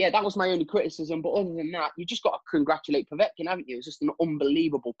fight. But yeah, that was my only criticism. But other than that, you just got to congratulate Povetkin, haven't you? It's just an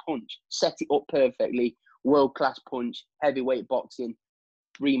unbelievable punch. Set it up perfectly. World-class punch. Heavyweight boxing.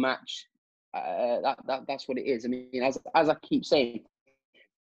 Rematch. That's what it is. I mean, as I keep saying,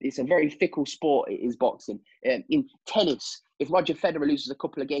 it's a very fickle sport, it is boxing. In tennis, if Roger Federer loses a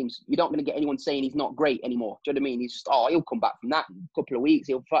couple of games, you're not going to get anyone saying he's not great anymore. Do you know what I mean? He's just, he'll come back from that in a couple of weeks.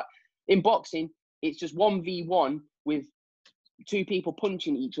 He'll fight. In boxing, it's just 1v1 with 2 people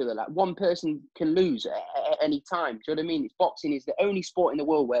punching each other. Like one person can lose at any time. Do you know what I mean? Boxing is the only sport in the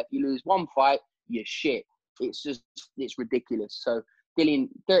world where if you lose one fight, you're shit. It's ridiculous. So Dillian,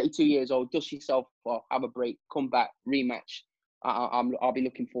 32 years old, dust yourself off, have a break, come back, rematch. I'll be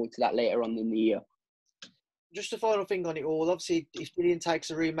looking forward to that later on in the year. Just a final thing on it all. Obviously, if Dillian takes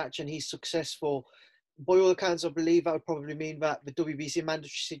a rematch and he's successful, by all accounts, I believe that would probably mean that the WBC mandatory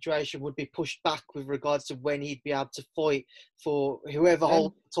situation would be pushed back with regards to when he'd be able to fight for whoever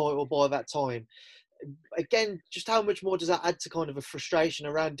holds the title by that time. Again, just how much more does that add to kind of a frustration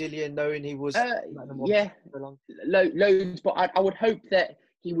around Dillian, knowing he was... yeah, loads, but I would hope that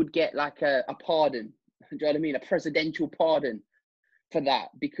he would get like a pardon. Do you know what I mean? A presidential pardon for that,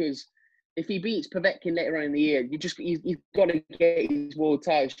 because if he beats Povetkin later on in the year, he's got to get his world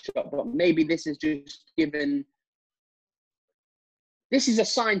title shot. But maybe this is just given. This is a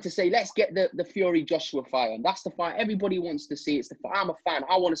sign to say, let's get the Fury Joshua fight on. That's the fight everybody wants to see. It's the fight. I'm a fan.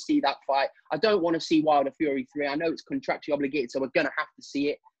 I want to see that fight. I don't want to see Wilder Fury 3. I know it's contractually obligated, so we're gonna have to see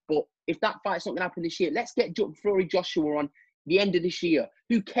it. But if that fight's not gonna happen this year, let's get Fury Joshua on the end of this year.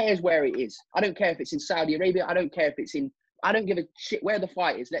 Who cares where it is? I don't care if it's in Saudi Arabia. I don't care if it's in. I don't give a shit where the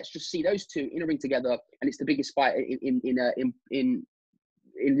fight is. Let's just see those two in a ring together, and it's the biggest fight in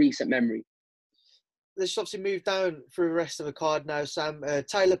recent memory. Let's obviously move down through the rest of the card now, Sam.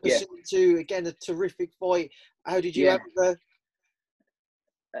 Taylor Pursuit 2, again, a terrific fight. How did you have it?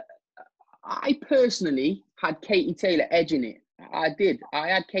 I personally had Katie Taylor edging it. I did. I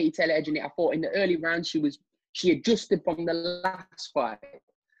had Katie Taylor edging it. I thought in the early rounds she adjusted from the last fight,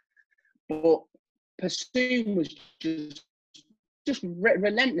 but Pursuit was just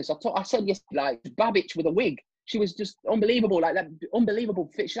relentless. I said yesterday, like Babbage with a wig. She was just unbelievable, like that unbelievable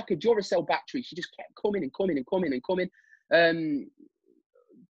fit. She's like a Duracell battery. She just kept coming and coming and coming and coming.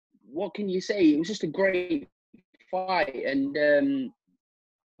 what can you say? It was just a great fight, and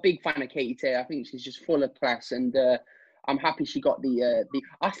big fan of Katie Taylor. I think she's just full of class, and I'm happy she got the.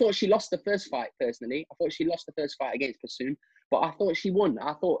 I thought she lost the first fight personally. I thought she lost the first fight against Bassoon, but I thought she won.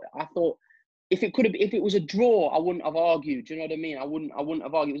 I thought if it was a draw, I wouldn't have argued. Do you know what I mean? I wouldn't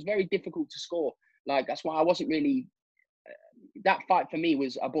have argued. It was very difficult to score. Like, that's why I wasn't really. That fight for me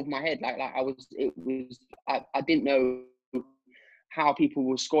was above my head. I didn't know how people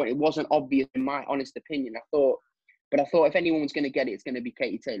were scoring. It wasn't obvious in my honest opinion. I thought if anyone was going to get it, it's going to be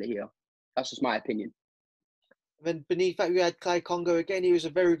Katie Taylor here. That's just my opinion. Then beneath that, we had Clay Congo again. He was a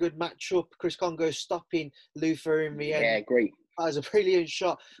very good matchup. Chris Congo stopping Luther in the end. Yeah, great. That was a brilliant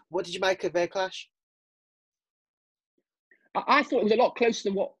shot. What did you make of their clash? I thought it was a lot closer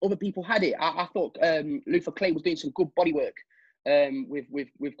than what other people had it. I thought Luther Clay was doing some good body work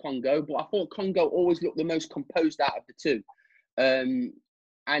with Congo, but I thought Congo always looked the most composed out of the two.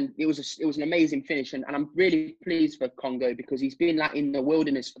 And it was an amazing finish, and I'm really pleased for Congo because he's been like in the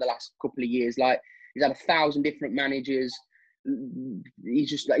wilderness for the last couple of years. Like, he's had 1,000 different managers.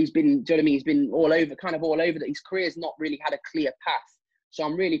 He's been, do you know what I mean? He's been all over that. His career's not really had a clear path. So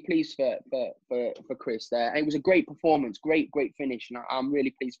I'm really pleased for Chris there. And it was a great performance, great finish, and I'm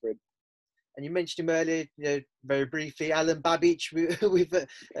really pleased for him. And you mentioned him earlier, very briefly, Alan Babich with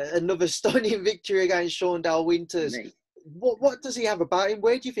another stunning victory against Sean Dale Winters. Mate. What does he have about him?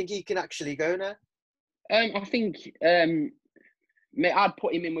 Where do you think he can actually go now? I think, mate, I'd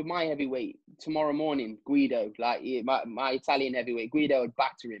put him in with my heavyweight tomorrow morning, Guido. Like, my Italian heavyweight, Guido would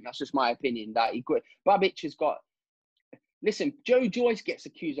batter him. That's just my opinion. That Babich has got. Listen, Joe Joyce gets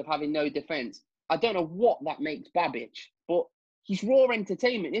accused of having no defense. I don't know what that makes Babich, but he's raw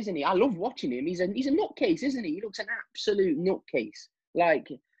entertainment, isn't he? I love watching him. He's a nutcase, isn't he? He looks an absolute nutcase. Like,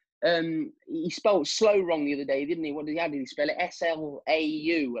 he spelled slow wrong the other day, didn't he? How did he spell it?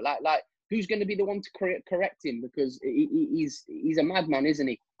 S-L-A-U. Like, who's going to be the one to correct him? Because he's a madman, isn't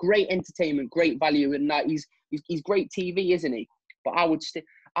he? Great entertainment, great value, and like he's great TV, isn't he? But I would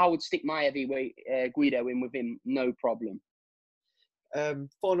stick my heavyweight Guido in with him, no problem.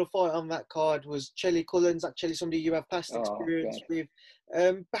 Final fight on that card was Chelly Cullens, actually somebody you have past experience with.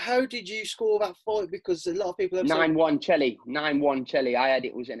 But how did you score that fight? Because a lot of people have 9-1 Chelly. 9-1 Chelly. I had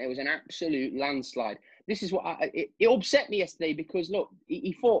it was an absolute landslide. This is what it upset me yesterday because look,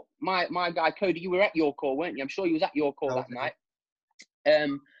 he fought my guy Cody. You were at your call, weren't you? I'm sure you was at your call that night.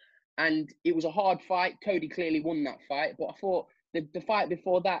 And it was a hard fight. Cody clearly won that fight, but I thought the fight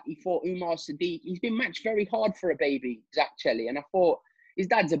before that, he fought Umar Sadiq. He's been matched very hard for a baby, Zach Chelly, and I thought his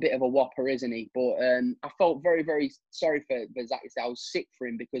dad's a bit of a whopper, isn't he? But I felt very, very sorry for Zach. I was sick for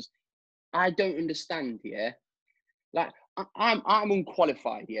him because I don't understand. Yeah, like I'm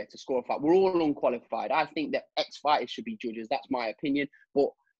unqualified here to score a fight. We're all unqualified. I think that ex-fighters should be judges. That's my opinion. But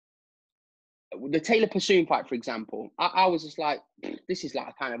the Taylor Pursoon fight, for example, I was just like, this is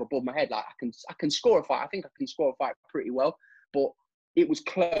like kind of above my head. Like I can score a fight. I think I can score a fight pretty well. But it was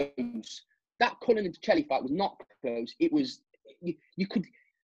close. That Cullen and Chelly fight was not close. It was, you could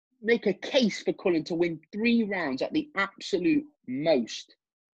make a case for Cullen to win 3 rounds at the absolute most.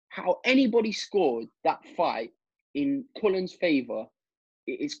 How anybody scored that fight in Cullen's favour,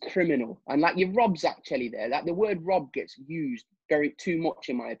 it's criminal. And like, you rob Zach Chelly there. Like, the word rob gets used too much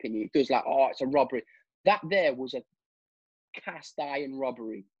in my opinion. It does, like, oh, it's a robbery. That there was a cast iron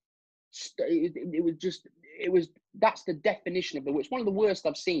robbery. That's the definition of it's one of the worst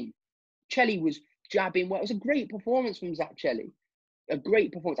I've seen. Chelly was jabbing well. It was a great performance from Zach Chelly. A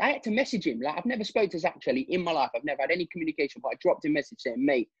great performance. I had to message him. Like, I've never spoken to Zach Chelly in my life. I've never had any communication, but I dropped him a message saying,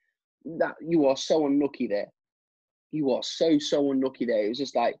 mate, that you are so unlucky there. You are so unlucky there. It was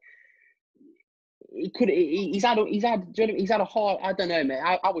just like, he's had a hard, I don't know, mate.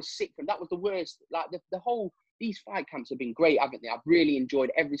 I was sick from that. Was the worst. Like, the whole, these fight camps have been great, haven't they? I've really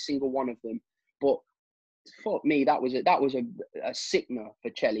enjoyed every single one of them. But fuck me, that was a sickener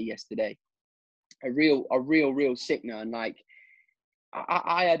for Chelly yesterday. A real sickener. And like,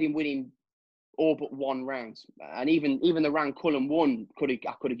 I had him winning all but 1 round. And even the round Cullen won,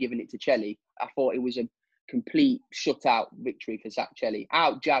 I could have given it to Chelly. I thought it was a complete shutout victory for Zach Chelly.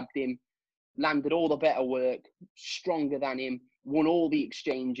 Out-jabbed him, landed all the better work, stronger than him, won all the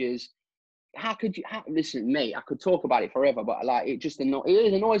exchanges. Listen, mate, I could talk about it forever, but like, it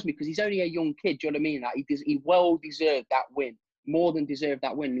annoys me because he's only a young kid. Do you know what I mean? Like, he well deserved that win, more than deserved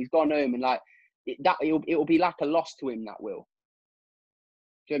that win. He's gone home and like it'll be like a loss to him. That will.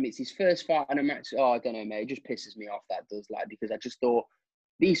 Do you know what I mean? It's his first fight in a match. Oh, I don't know, mate. It just pisses me off. That does, like, because I just thought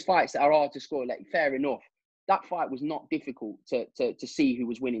these fights that are hard to score. Like, fair enough. That fight was not difficult to see who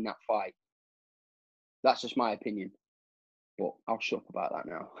was winning that fight. That's just my opinion. But I'll shut up about that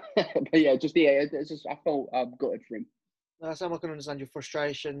now. But yeah, it's just I felt gutted for him. That's how I can understand your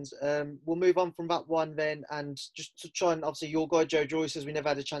frustrations. We'll move on from that one then, and just to try and obviously your guy Joe Joyce, as we never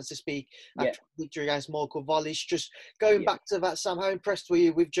had a chance to speak after victory against Michael Wallisch. Just going back to that, Sam, how impressed were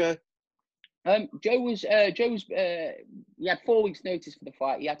you with Joe? Joe was he had 4 weeks notice for the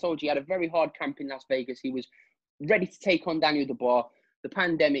fight. I told you he had a very hard camp in Las Vegas. He was ready to take on Daniel Dubois. The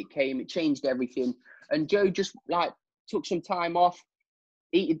pandemic came, it changed everything, and Joe just like took some time off,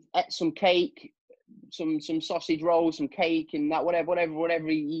 ate some cake, some sausage rolls, some cake, and that whatever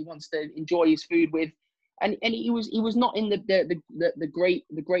he wants to enjoy his food with, and he was not in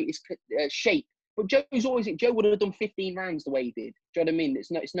the greatest shape. But Joe would have done 15 rounds the way he did. Do you know what I mean?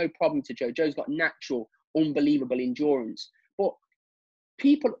 It's no problem to Joe. Joe's got natural, unbelievable endurance. But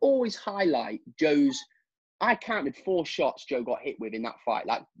people always highlight Joe's. I counted 4 shots Joe got hit with in that fight,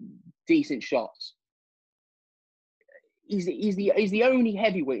 like decent shots. He's the only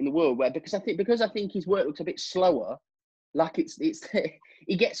heavyweight in the world where because I think his work looks a bit slower, like it's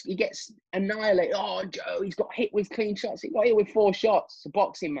he gets annihilated. Oh, Joe, he's got hit with clean shots. He got hit with 4 shots. It's a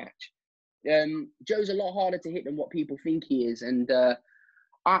boxing match. Joe's a lot harder to hit than what people think he is, and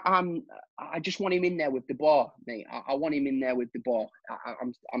I just want him in there with the bar, mate. I want him in there with the bar.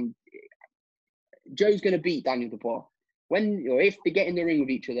 Joe's going to beat Daniel Dubois when or if they get in the ring with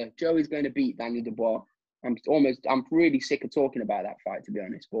each other. Joe is going to beat Daniel Dubois. I'm really sick of talking about that fight, to be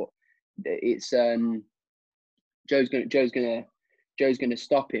honest. But it's Joe's gonna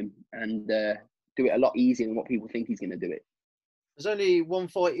stop him and do it a lot easier than what people think he's gonna do it. There's only one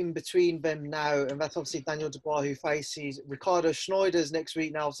fight in between them now, and that's obviously Daniel Dubois, who faces Ricardo Schneiders next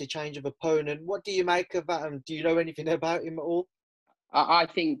week. Now, obviously, change of opponent. What do you make of that? And do you know anything about him at all? I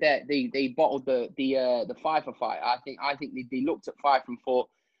think that they bottled the Pfeiffer fight. I think they looked at Pfeiffer and thought,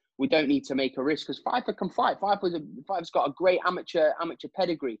 we don't need to make a risk because Pfeiffer can fight. Pfeiffer's got a great amateur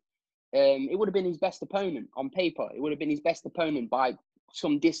pedigree. It would have been his best opponent on paper. It would have been his best opponent by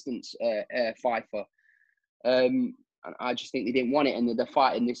some distance, Pfeiffer. And I just think they didn't want it, and they're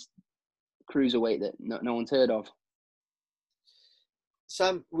fighting this cruiserweight that no one's heard of.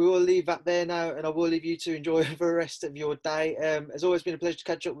 Sam, we will leave that there now, and I will leave you to enjoy the rest of your day. It's always been a pleasure to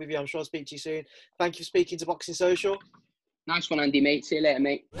catch up with you. I'm sure I'll speak to you soon. Thank you for speaking to Boxing Social. Nice one, Andy, mate. See you later,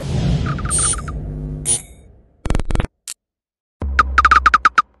 mate.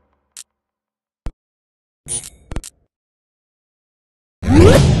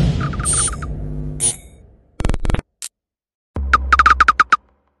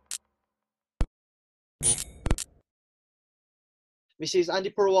 This is Andy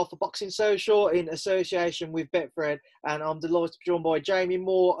Purwell for Boxing Social in association with Betfred, and I'm delighted to be joined by Jamie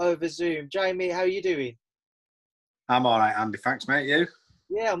Moore over Zoom. Jamie, how are you doing? I'm all right, Andy. Thanks, mate. You?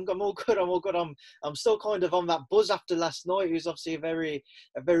 Yeah, I'm all good. I'm still kind of on that buzz after last night. It was obviously a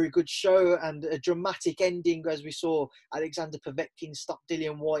very good show and a dramatic ending, as we saw Alexander Povetkin stop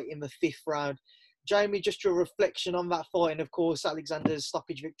Dillian Whyte in the 5th round. Jamie, just your reflection on that fight and, of course, Alexander's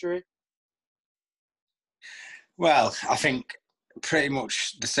stoppage victory. Well, I think pretty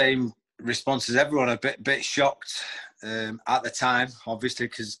much the same response as everyone. A bit shocked at the time, obviously,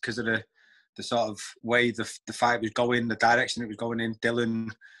 because of the sort of way the fight was going, the direction it was going in. Dillian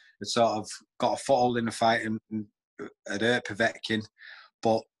had sort of got a foothold in the fight and had hurt Povetkin,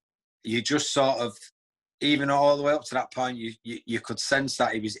 but you just sort of, even all the way up to that point, you could sense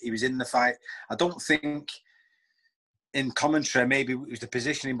that he was in the fight. I don't think in commentary maybe it was the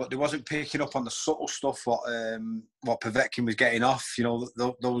positioning, but they wasn't picking up on the subtle stuff what Povetkin was getting off. You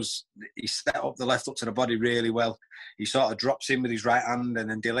know, those he set up the left up to the body really well. He sort of drops in with his right hand and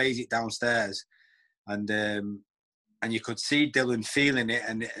then delays it downstairs, and you could see Dillian feeling it,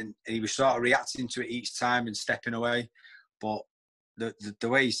 and he was sort of reacting to it each time and stepping away. But the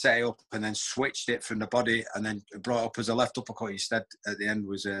way he set it up and then switched it from the body and then brought it up as a left uppercut instead at the end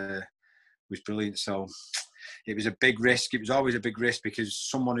was brilliant. So it was a big risk. It was always a big risk because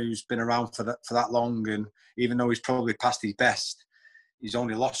someone who's been around for that long, and even though he's probably past his best, he's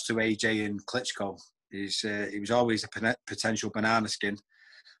only lost to AJ and Klitschko. He was always a potential banana skin,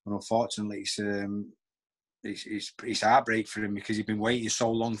 and unfortunately, it's heartbreak for him because he's been waiting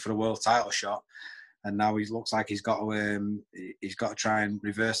so long for a world title shot, and now he looks like he's got to try and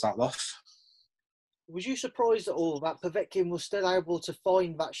reverse that loss. Was you surprised at all that Povetkin was still able to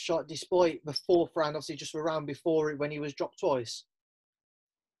find that shot despite the 4th round, obviously just a round before it when he was dropped twice?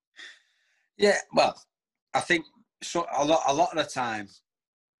 Yeah, well, I think a lot of the time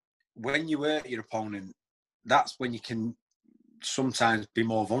when you hurt your opponent, that's when you can sometimes be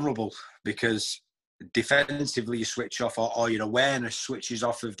more vulnerable because defensively you switch off or your awareness switches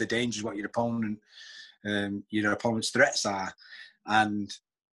off of the dangers what your opponent your opponent's threats are. And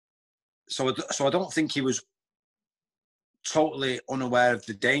so I don't think he was totally unaware of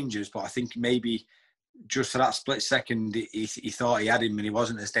the dangers, but I think maybe just for that split second, he thought he had him, and he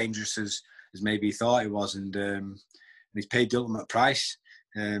wasn't as dangerous as maybe he thought he was, and he's paid the ultimate price.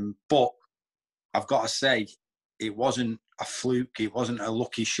 But I've got to say, it wasn't a fluke. It wasn't a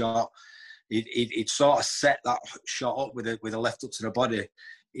lucky shot. He'd sort of set that shot up with a left hook to the body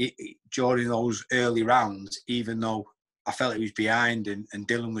during those early rounds, even though I felt he was behind and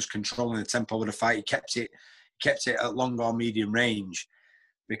Dillian was controlling the tempo of the fight. He kept it at long or medium range,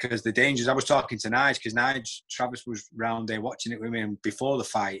 because the dangers. I was talking to Nige, because Travis was round there watching it with me, and before the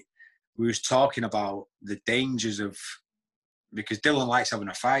fight, we was talking about the dangers of, because Dillian likes having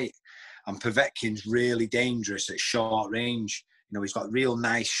a fight, and Povetkin's really dangerous at short range. You know, he's got real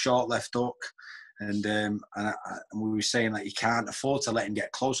nice short left hook, and we were saying that you can't afford to let him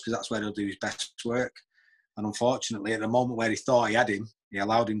get close, because that's where he'll do his best work. And unfortunately, at the moment where he thought he had him, he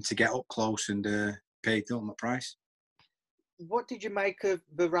allowed him to get up close and paid the ultimate price. What did you make of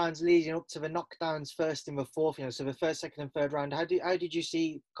the rounds leading up to the knockdowns, first and the fourth? You know, so the first, second, and third round. How did you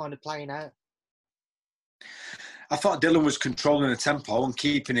see kind of playing out? I thought Dillian was controlling the tempo and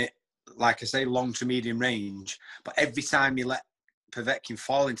keeping it, like I say, long to medium range. But every time he let Povetkin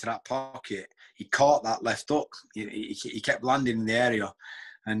fall into that pocket, he caught that left hook. He kept landing in the area,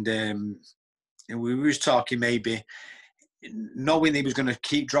 and we was talking maybe, knowing he was going to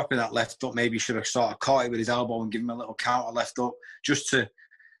keep dropping that left hook, maybe he should have sort of caught it with his elbow and give him a little counter left hook, just to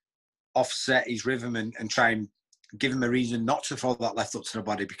offset his rhythm and try and give him a reason not to throw that left hook to the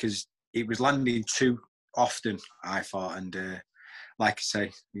body, because it was landing too often, I thought. And like I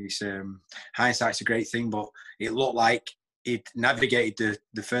say, hindsight's a great thing, but it looked like he'd navigated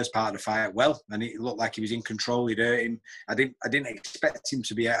the first part of the fight well, and it looked like he was in control. He'd hurt him. I didn't expect him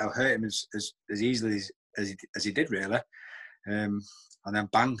to be able to hurt him as easily as he did, really. And then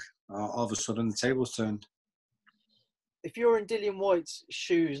bang, all of a sudden the tables turned. If you're in Dillian Whyte's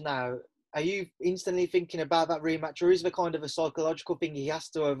shoes now, are you instantly thinking about that rematch, or is there kind of a psychological thing he has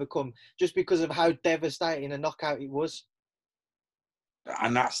to overcome just because of how devastating a knockout it was?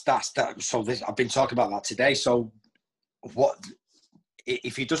 And that's that. So I've been talking about that today. So what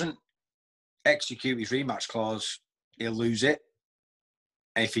if he doesn't execute his rematch clause? He'll lose it.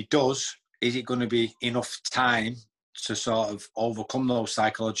 And if he does, is it going to be enough time to sort of overcome those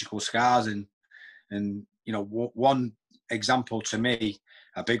psychological scars? And you know, one example to me,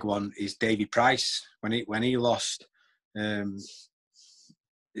 a big one, is Davy Price when he lost, when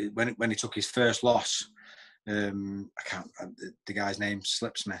he took his first loss. I can't, the guy's name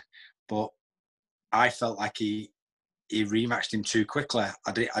slips me, but I felt like he rematched him too quickly.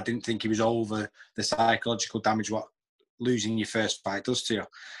 I didn't think he was over the psychological damage what losing your first fight does to you.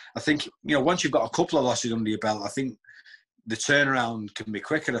 I think, you know, once you've got a couple of losses under your belt, I think the turnaround can be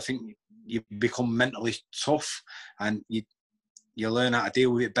quicker. I think you become mentally tough, and you learn how to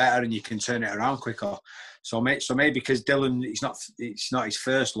deal with it better, and you can turn it around quicker. So maybe because Dillian, it's not his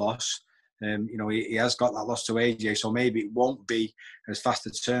first loss. You know, he has got that loss to AJ, so maybe it won't be as fast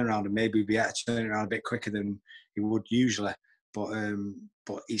a turnaround, and maybe he'll be able to turn it around a bit quicker than he would usually. But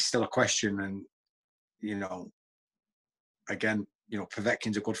it's still a question, and you know, again, you know,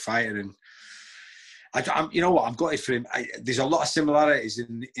 Povetkin's a good fighter, and I'm you know what, I'm gutted for him. There's a lot of similarities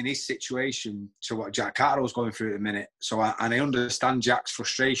in his situation to what Jack Carroll's going through at the minute. So I understand Jack's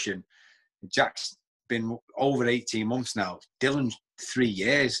frustration. Jack's been over 18 months now. Dillian's 3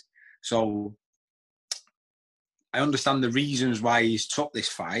 years. So I understand the reasons why he's took this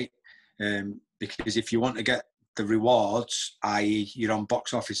fight, because if you want to get the rewards, i.e. you're on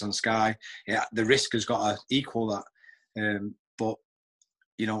box office on Sky, yeah, the risk has got to equal that. But,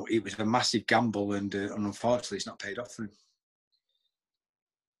 you know, it was a massive gamble, and unfortunately it's not paid off for him.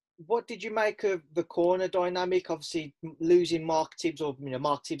 What did you make of the corner dynamic? Obviously, losing Mark Tibbs, or, you know,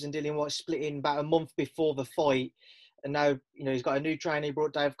 Mark Tibbs and Dillian Whyte splitting about a month before the fight. And now, you know, he's got a new trainer. He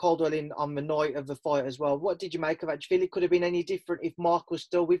brought Dave Caldwell in on the night of the fight as well. What did you make of that? Do you feel it could have been any different if Mark was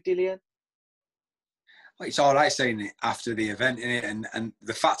still with Dillian? Well, it's all right saying it after the event, innit? And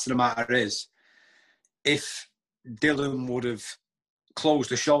the fact of the matter is, if Dillian would have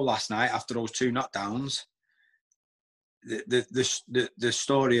closed the show last night after those 2 knockdowns, the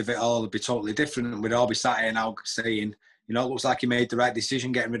story of it all would be totally different, and we'd all be sat here now saying, you know, it looks like he made the right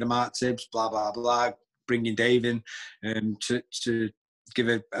decision getting rid of Mark Tibbs, blah, blah, blah, bringing Dave in to give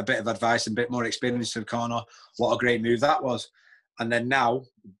a bit of advice and a bit more experience to the corner. What a great move that was. And then now,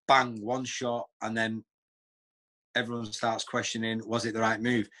 bang, one shot, and then everyone starts questioning, was it the right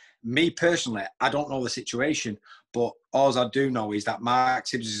move? Me personally, I don't know the situation, But all I do know is that Mark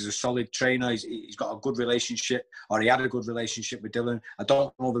Tibbs is a solid trainer. He's got a good relationship, or he had a good relationship with Dillian. I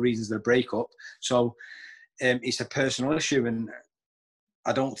don't know the reasons of the breakup. So it's a personal issue, and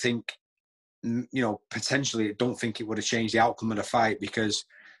I don't think, potentially, I don't think it would have changed the outcome of the fight, because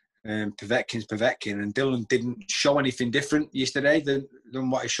Povetkin's Povetkin, and Dillian didn't show anything different yesterday than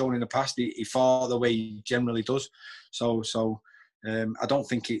what he's shown in the past. He fought the way he generally does. So I don't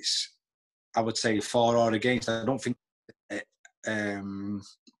think it's, I would say, for or against. I don't think a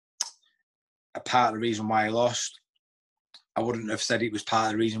part of the reason why he lost. I wouldn't have said it was part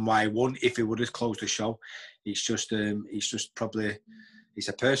of the reason why he won if he would have closed the show. It's just probably, it's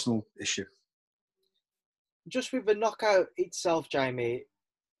a personal issue. Just with the knockout itself, Jamie,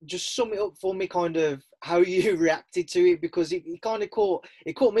 just sum it up for me, kind of how you reacted to it, because it kind of caught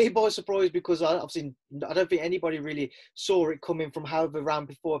me by surprise, because I don't think anybody really saw it coming from how the round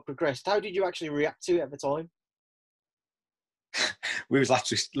before it progressed. How did you actually react to it at the time? We was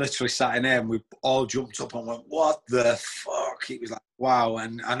literally sat in there, and we all jumped up and went, "What the fuck?" It was like, wow,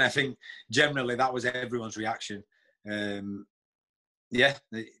 and I think generally that was everyone's reaction.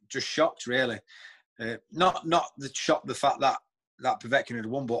 Just shocked, really. Not the shock, the fact that Povetkin had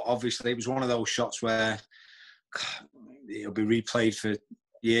won, but obviously it was one of those shots where it'll be replayed for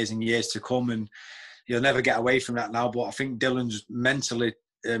years and years to come, and you'll never get away from that now. But I think Dillian's mentally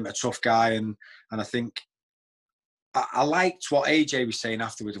a tough guy, and I think I liked what AJ was saying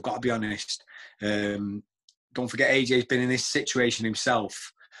afterwards. I've got to be honest. Don't forget, AJ's been in this situation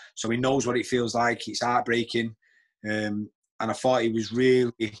himself, so he knows what it feels like. It's heartbreaking, and I thought he was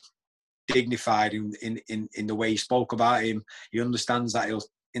really dignified in the way he spoke about him. He understands that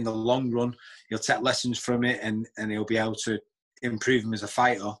in the long run he'll take lessons from it, and he'll be able to improve him as a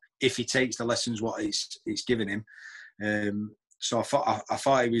fighter if he takes the lessons what it's given him. So I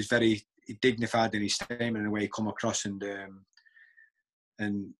thought he was very dignified in his statement and the way he come across, and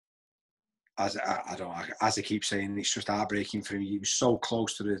as I keep saying, it's just heartbreaking for him. He was so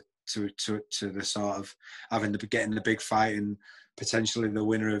close to the sort of getting the big fight and potentially the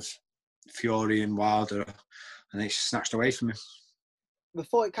winner of Fury and Wilder, and it's snatched away from him. The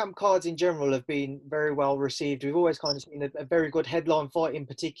fight camp cards in general have been very well received. We've always kind of seen a very good headline fight in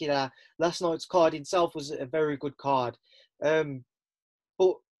particular. Last night's card itself was a very good card.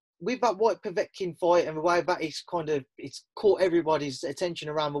 But with that White Povetkin fight and the way that it's caught everybody's attention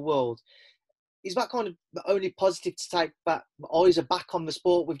around the world, is that kind of the only positive to take back? Eyes are back on the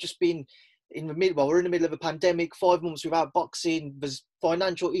sport. We've just been we're in the middle of a pandemic, 5 months without boxing. There's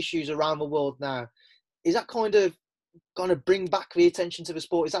financial issues around the world now. Is that kind of going to bring back the attention to the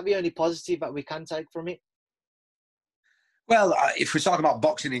sport? Is that the only positive that we can take from it? Well, if we're talking about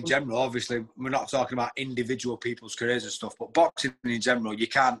boxing in general, obviously we're not talking about individual people's careers and stuff, but boxing in general, you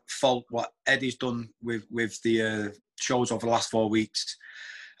can't fault what Eddie's done with the shows over the last 4 weeks.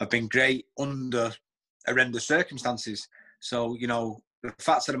 Have been great under horrendous circumstances. So, the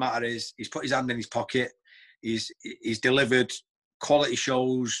fact of the matter is, he's put his hand in his pocket. He's delivered quality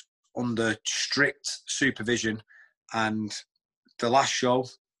shows under strict supervision. And the last show,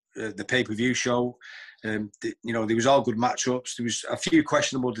 the pay-per-view show, there was all good matchups. There was a few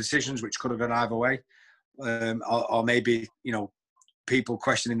questionable decisions which could have gone either way, or maybe people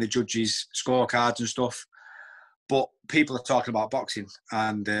questioning the judges' scorecards and stuff. But people are talking about boxing,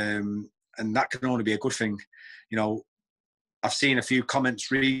 and that can only be a good thing. I've seen a few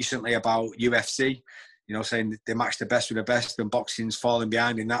comments recently about UFC, saying they match the best with the best, and boxing's falling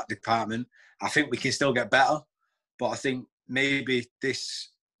behind in that department. I think we can still get better, but I think maybe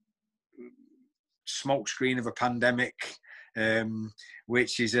this smokescreen of a pandemic,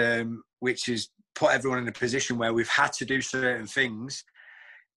 which has put everyone in a position where we've had to do certain things,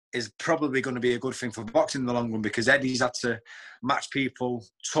 is probably going to be a good thing for boxing in the long run, because Eddie's had to match people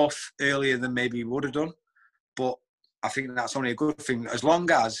tough earlier than maybe he would have done. But I think that's only a good thing, as long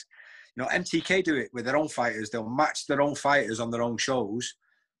as, MTK do it with their own fighters. They'll match their own fighters on their own shows,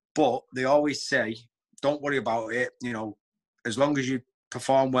 but they always say, don't worry about it. As long as you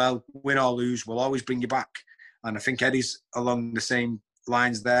perform well, win or lose, we'll always bring you back. And I think Eddie's along the same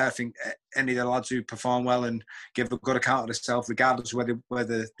lines there. I think any of the lads who perform well and give a good account of themselves, regardless of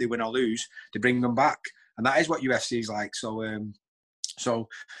whether they win or lose, they bring them back. And that is what UFC is like. So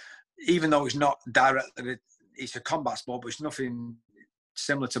even though it's not directly, it's a combat sport, but it's nothing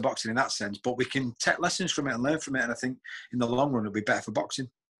similar to boxing in that sense. But we can take lessons from it and learn from it. And I think in the long run, it'll be better for boxing.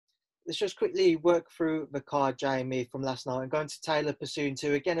 Let's just quickly work through the card, Jamie, from last night. I'm going to Taylor Pursoon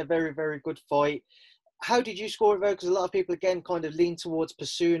too. Again, a very, very good fight. How did you score it, though? Because a lot of people, again, kind of lean towards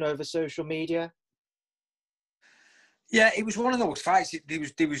Pursoon over social media. Yeah, it was one of those fights.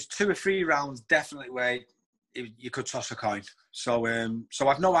 There was 2 or 3 rounds definitely where you could toss a coin. So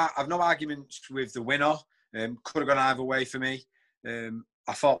I've no arguments with the winner. Could have gone either way for me.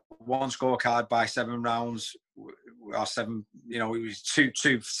 I thought one scorecard by 7 rounds or 7, it was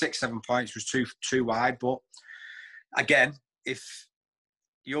 6-7 points was too wide. But again, if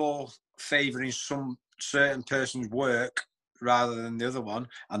you're favouring some certain person's work rather than the other one,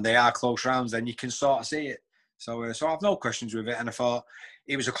 and they are close rounds, then you can sort of see it. So I have no questions with it, and I thought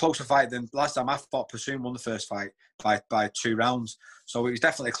it was a closer fight than last time. I thought Pursuit won the first fight by 2 rounds, so it was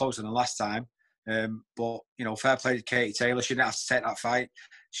definitely closer than last time. But fair play to Katie Taylor. She didn't have to take that fight.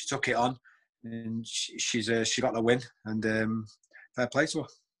 She took it on, and she got the win. And fair play to her.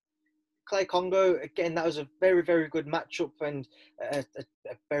 Clay Congo, again, that was a very, very good matchup and a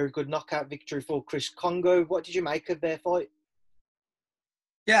very good knockout victory for Chris Congo. What did you make of their fight?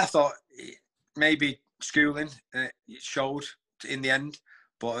 Yeah, I thought maybe schooling it showed in the end,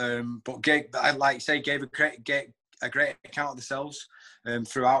 but I'd like to say gave a great account of themselves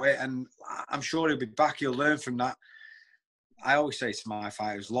throughout it, and I'm sure he'll be back. He'll learn from that. I always say to my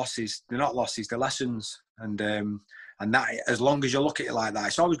fighters, losses, they're not losses, they're lessons, and that, as long as you look at it like that,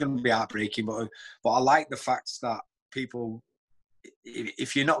 it's always going to be heartbreaking. But I like the fact that people,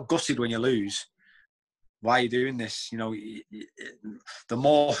 if you're not gutted when you lose, why are you doing this? The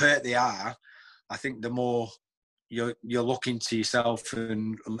more hurt they are, I think the more you're looking to yourself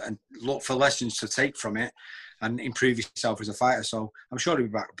and look for lessons to take from it and improve yourself as a fighter. So I'm sure he'll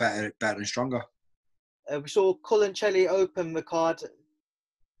be back better and stronger. We saw Cullen Chelly open the card.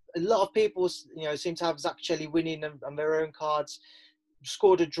 A lot of people, seem to have Zach Chelly winning on their own cards.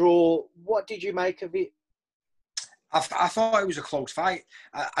 Scored a draw. What did you make of it? I thought it was a close fight.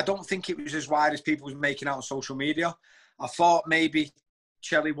 I don't think it was as wide as people was making out on social media. I thought maybe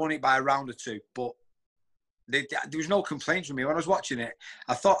Chelly won it by a round or 2, but there was no complaints from me when I was watching it.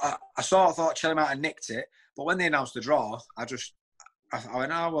 I thought Chelly might have nicked it, but when they announced the draw, I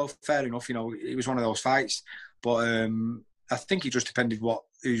went, oh well, fair enough. It was one of those fights, but I think it just depended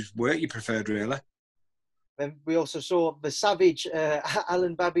whose work you preferred, really. And we also saw the Savage,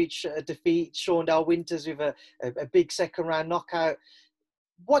 Alan Babbage, defeat Sean Dale Winters with a big second round knockout.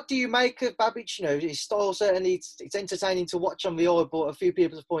 What do you make of Babbage? His style certainly, it's entertaining to watch on the eye, but a few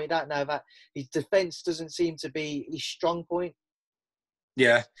people have pointed out now that his defence doesn't seem to be his strong point.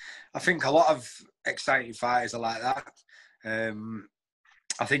 Yeah, I think a lot of exciting fighters are like that.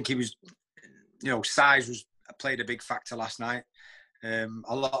 I think he was, size played a big factor last night. A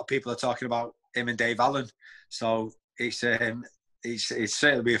lot of people are talking about him and Dave Allen, so it's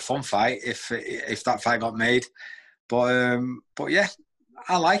certainly be a fun fight if that fight got made. But yeah,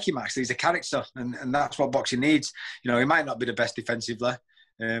 I like him actually. He's a character, and that's what boxing needs. He might not be the best defensively,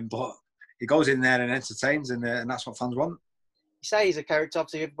 but he goes in there and entertains, and that's what fans want. You say he's a character.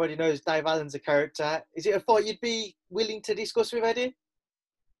 Obviously, everybody knows Dave Allen's a character. Is it a fight you'd be willing to discuss with Eddie?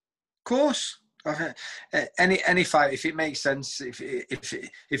 Of course. Any fight, if it makes sense, if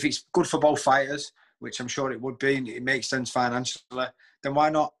it's good for both fighters, which I'm sure it would be, and it makes sense financially, then why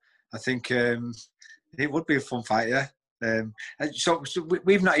not? I think it would be a fun fight, yeah. So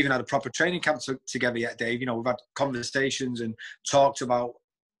we've not even had a proper training camp together yet, Dave. We've had conversations and talked about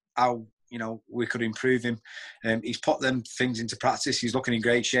how we could improve him. He's put them things into practice. He's looking in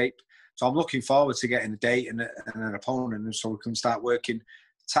great shape. So I'm looking forward to getting a date and an opponent, and so we can start working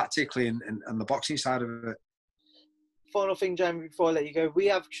tactically and the boxing side of it. Final thing, Jamie, before I let you go, we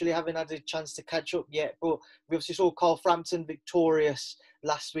actually haven't had a chance to catch up yet, but we obviously saw Carl Frampton victorious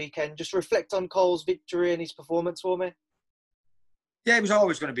last weekend. Just reflect on Carl's victory and his performance for me. Yeah, it was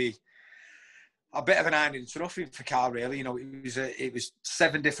always going to be a bit of an iron into nothing for Carl, really. It was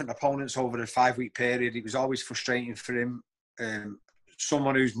 7 different opponents over a 5-week period. It was always frustrating for him.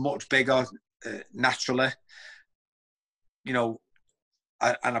 Someone who's much bigger naturally,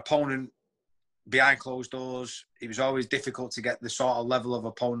 an opponent behind closed doors. It was always difficult to get the sort of level of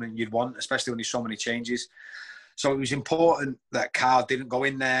opponent you'd want, especially when there's so many changes. So it was important that Carl didn't go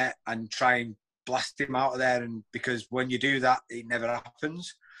in there and try and blast him out of there, and because when you do that, it never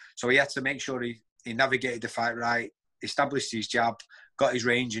happens. So he had to make sure he navigated the fight right, established his jab, got his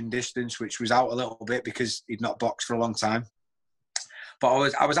range and distance, which was out a little bit because he'd not boxed for a long time.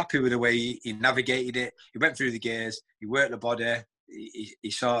 But I was happy with the way he navigated it. He went through the gears, he worked the body, he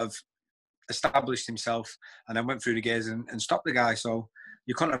sort of established himself, and then went through the gears and stopped the guy. So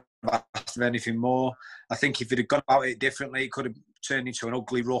you couldn't have asked for anything more. I think if he'd have gone about it differently, it could have turned into an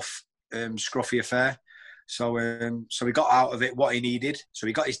ugly, rough, scruffy affair. So he got out of it what he needed. So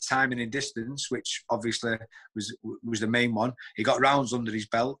he got his timing and distance, which obviously was the main one. He got rounds under his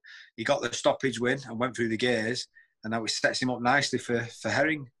belt. He got the stoppage win and went through the gears, and that sets him up nicely for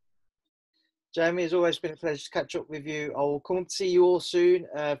Herring. Jamie, it's always been a pleasure to catch up with you. I will come up to see you all soon.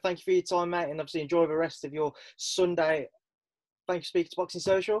 Thank you for your time, mate, and obviously enjoy the rest of your Sunday. Thank you for speaking to Boxing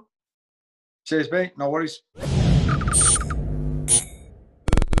Social. Cheers, mate. No worries.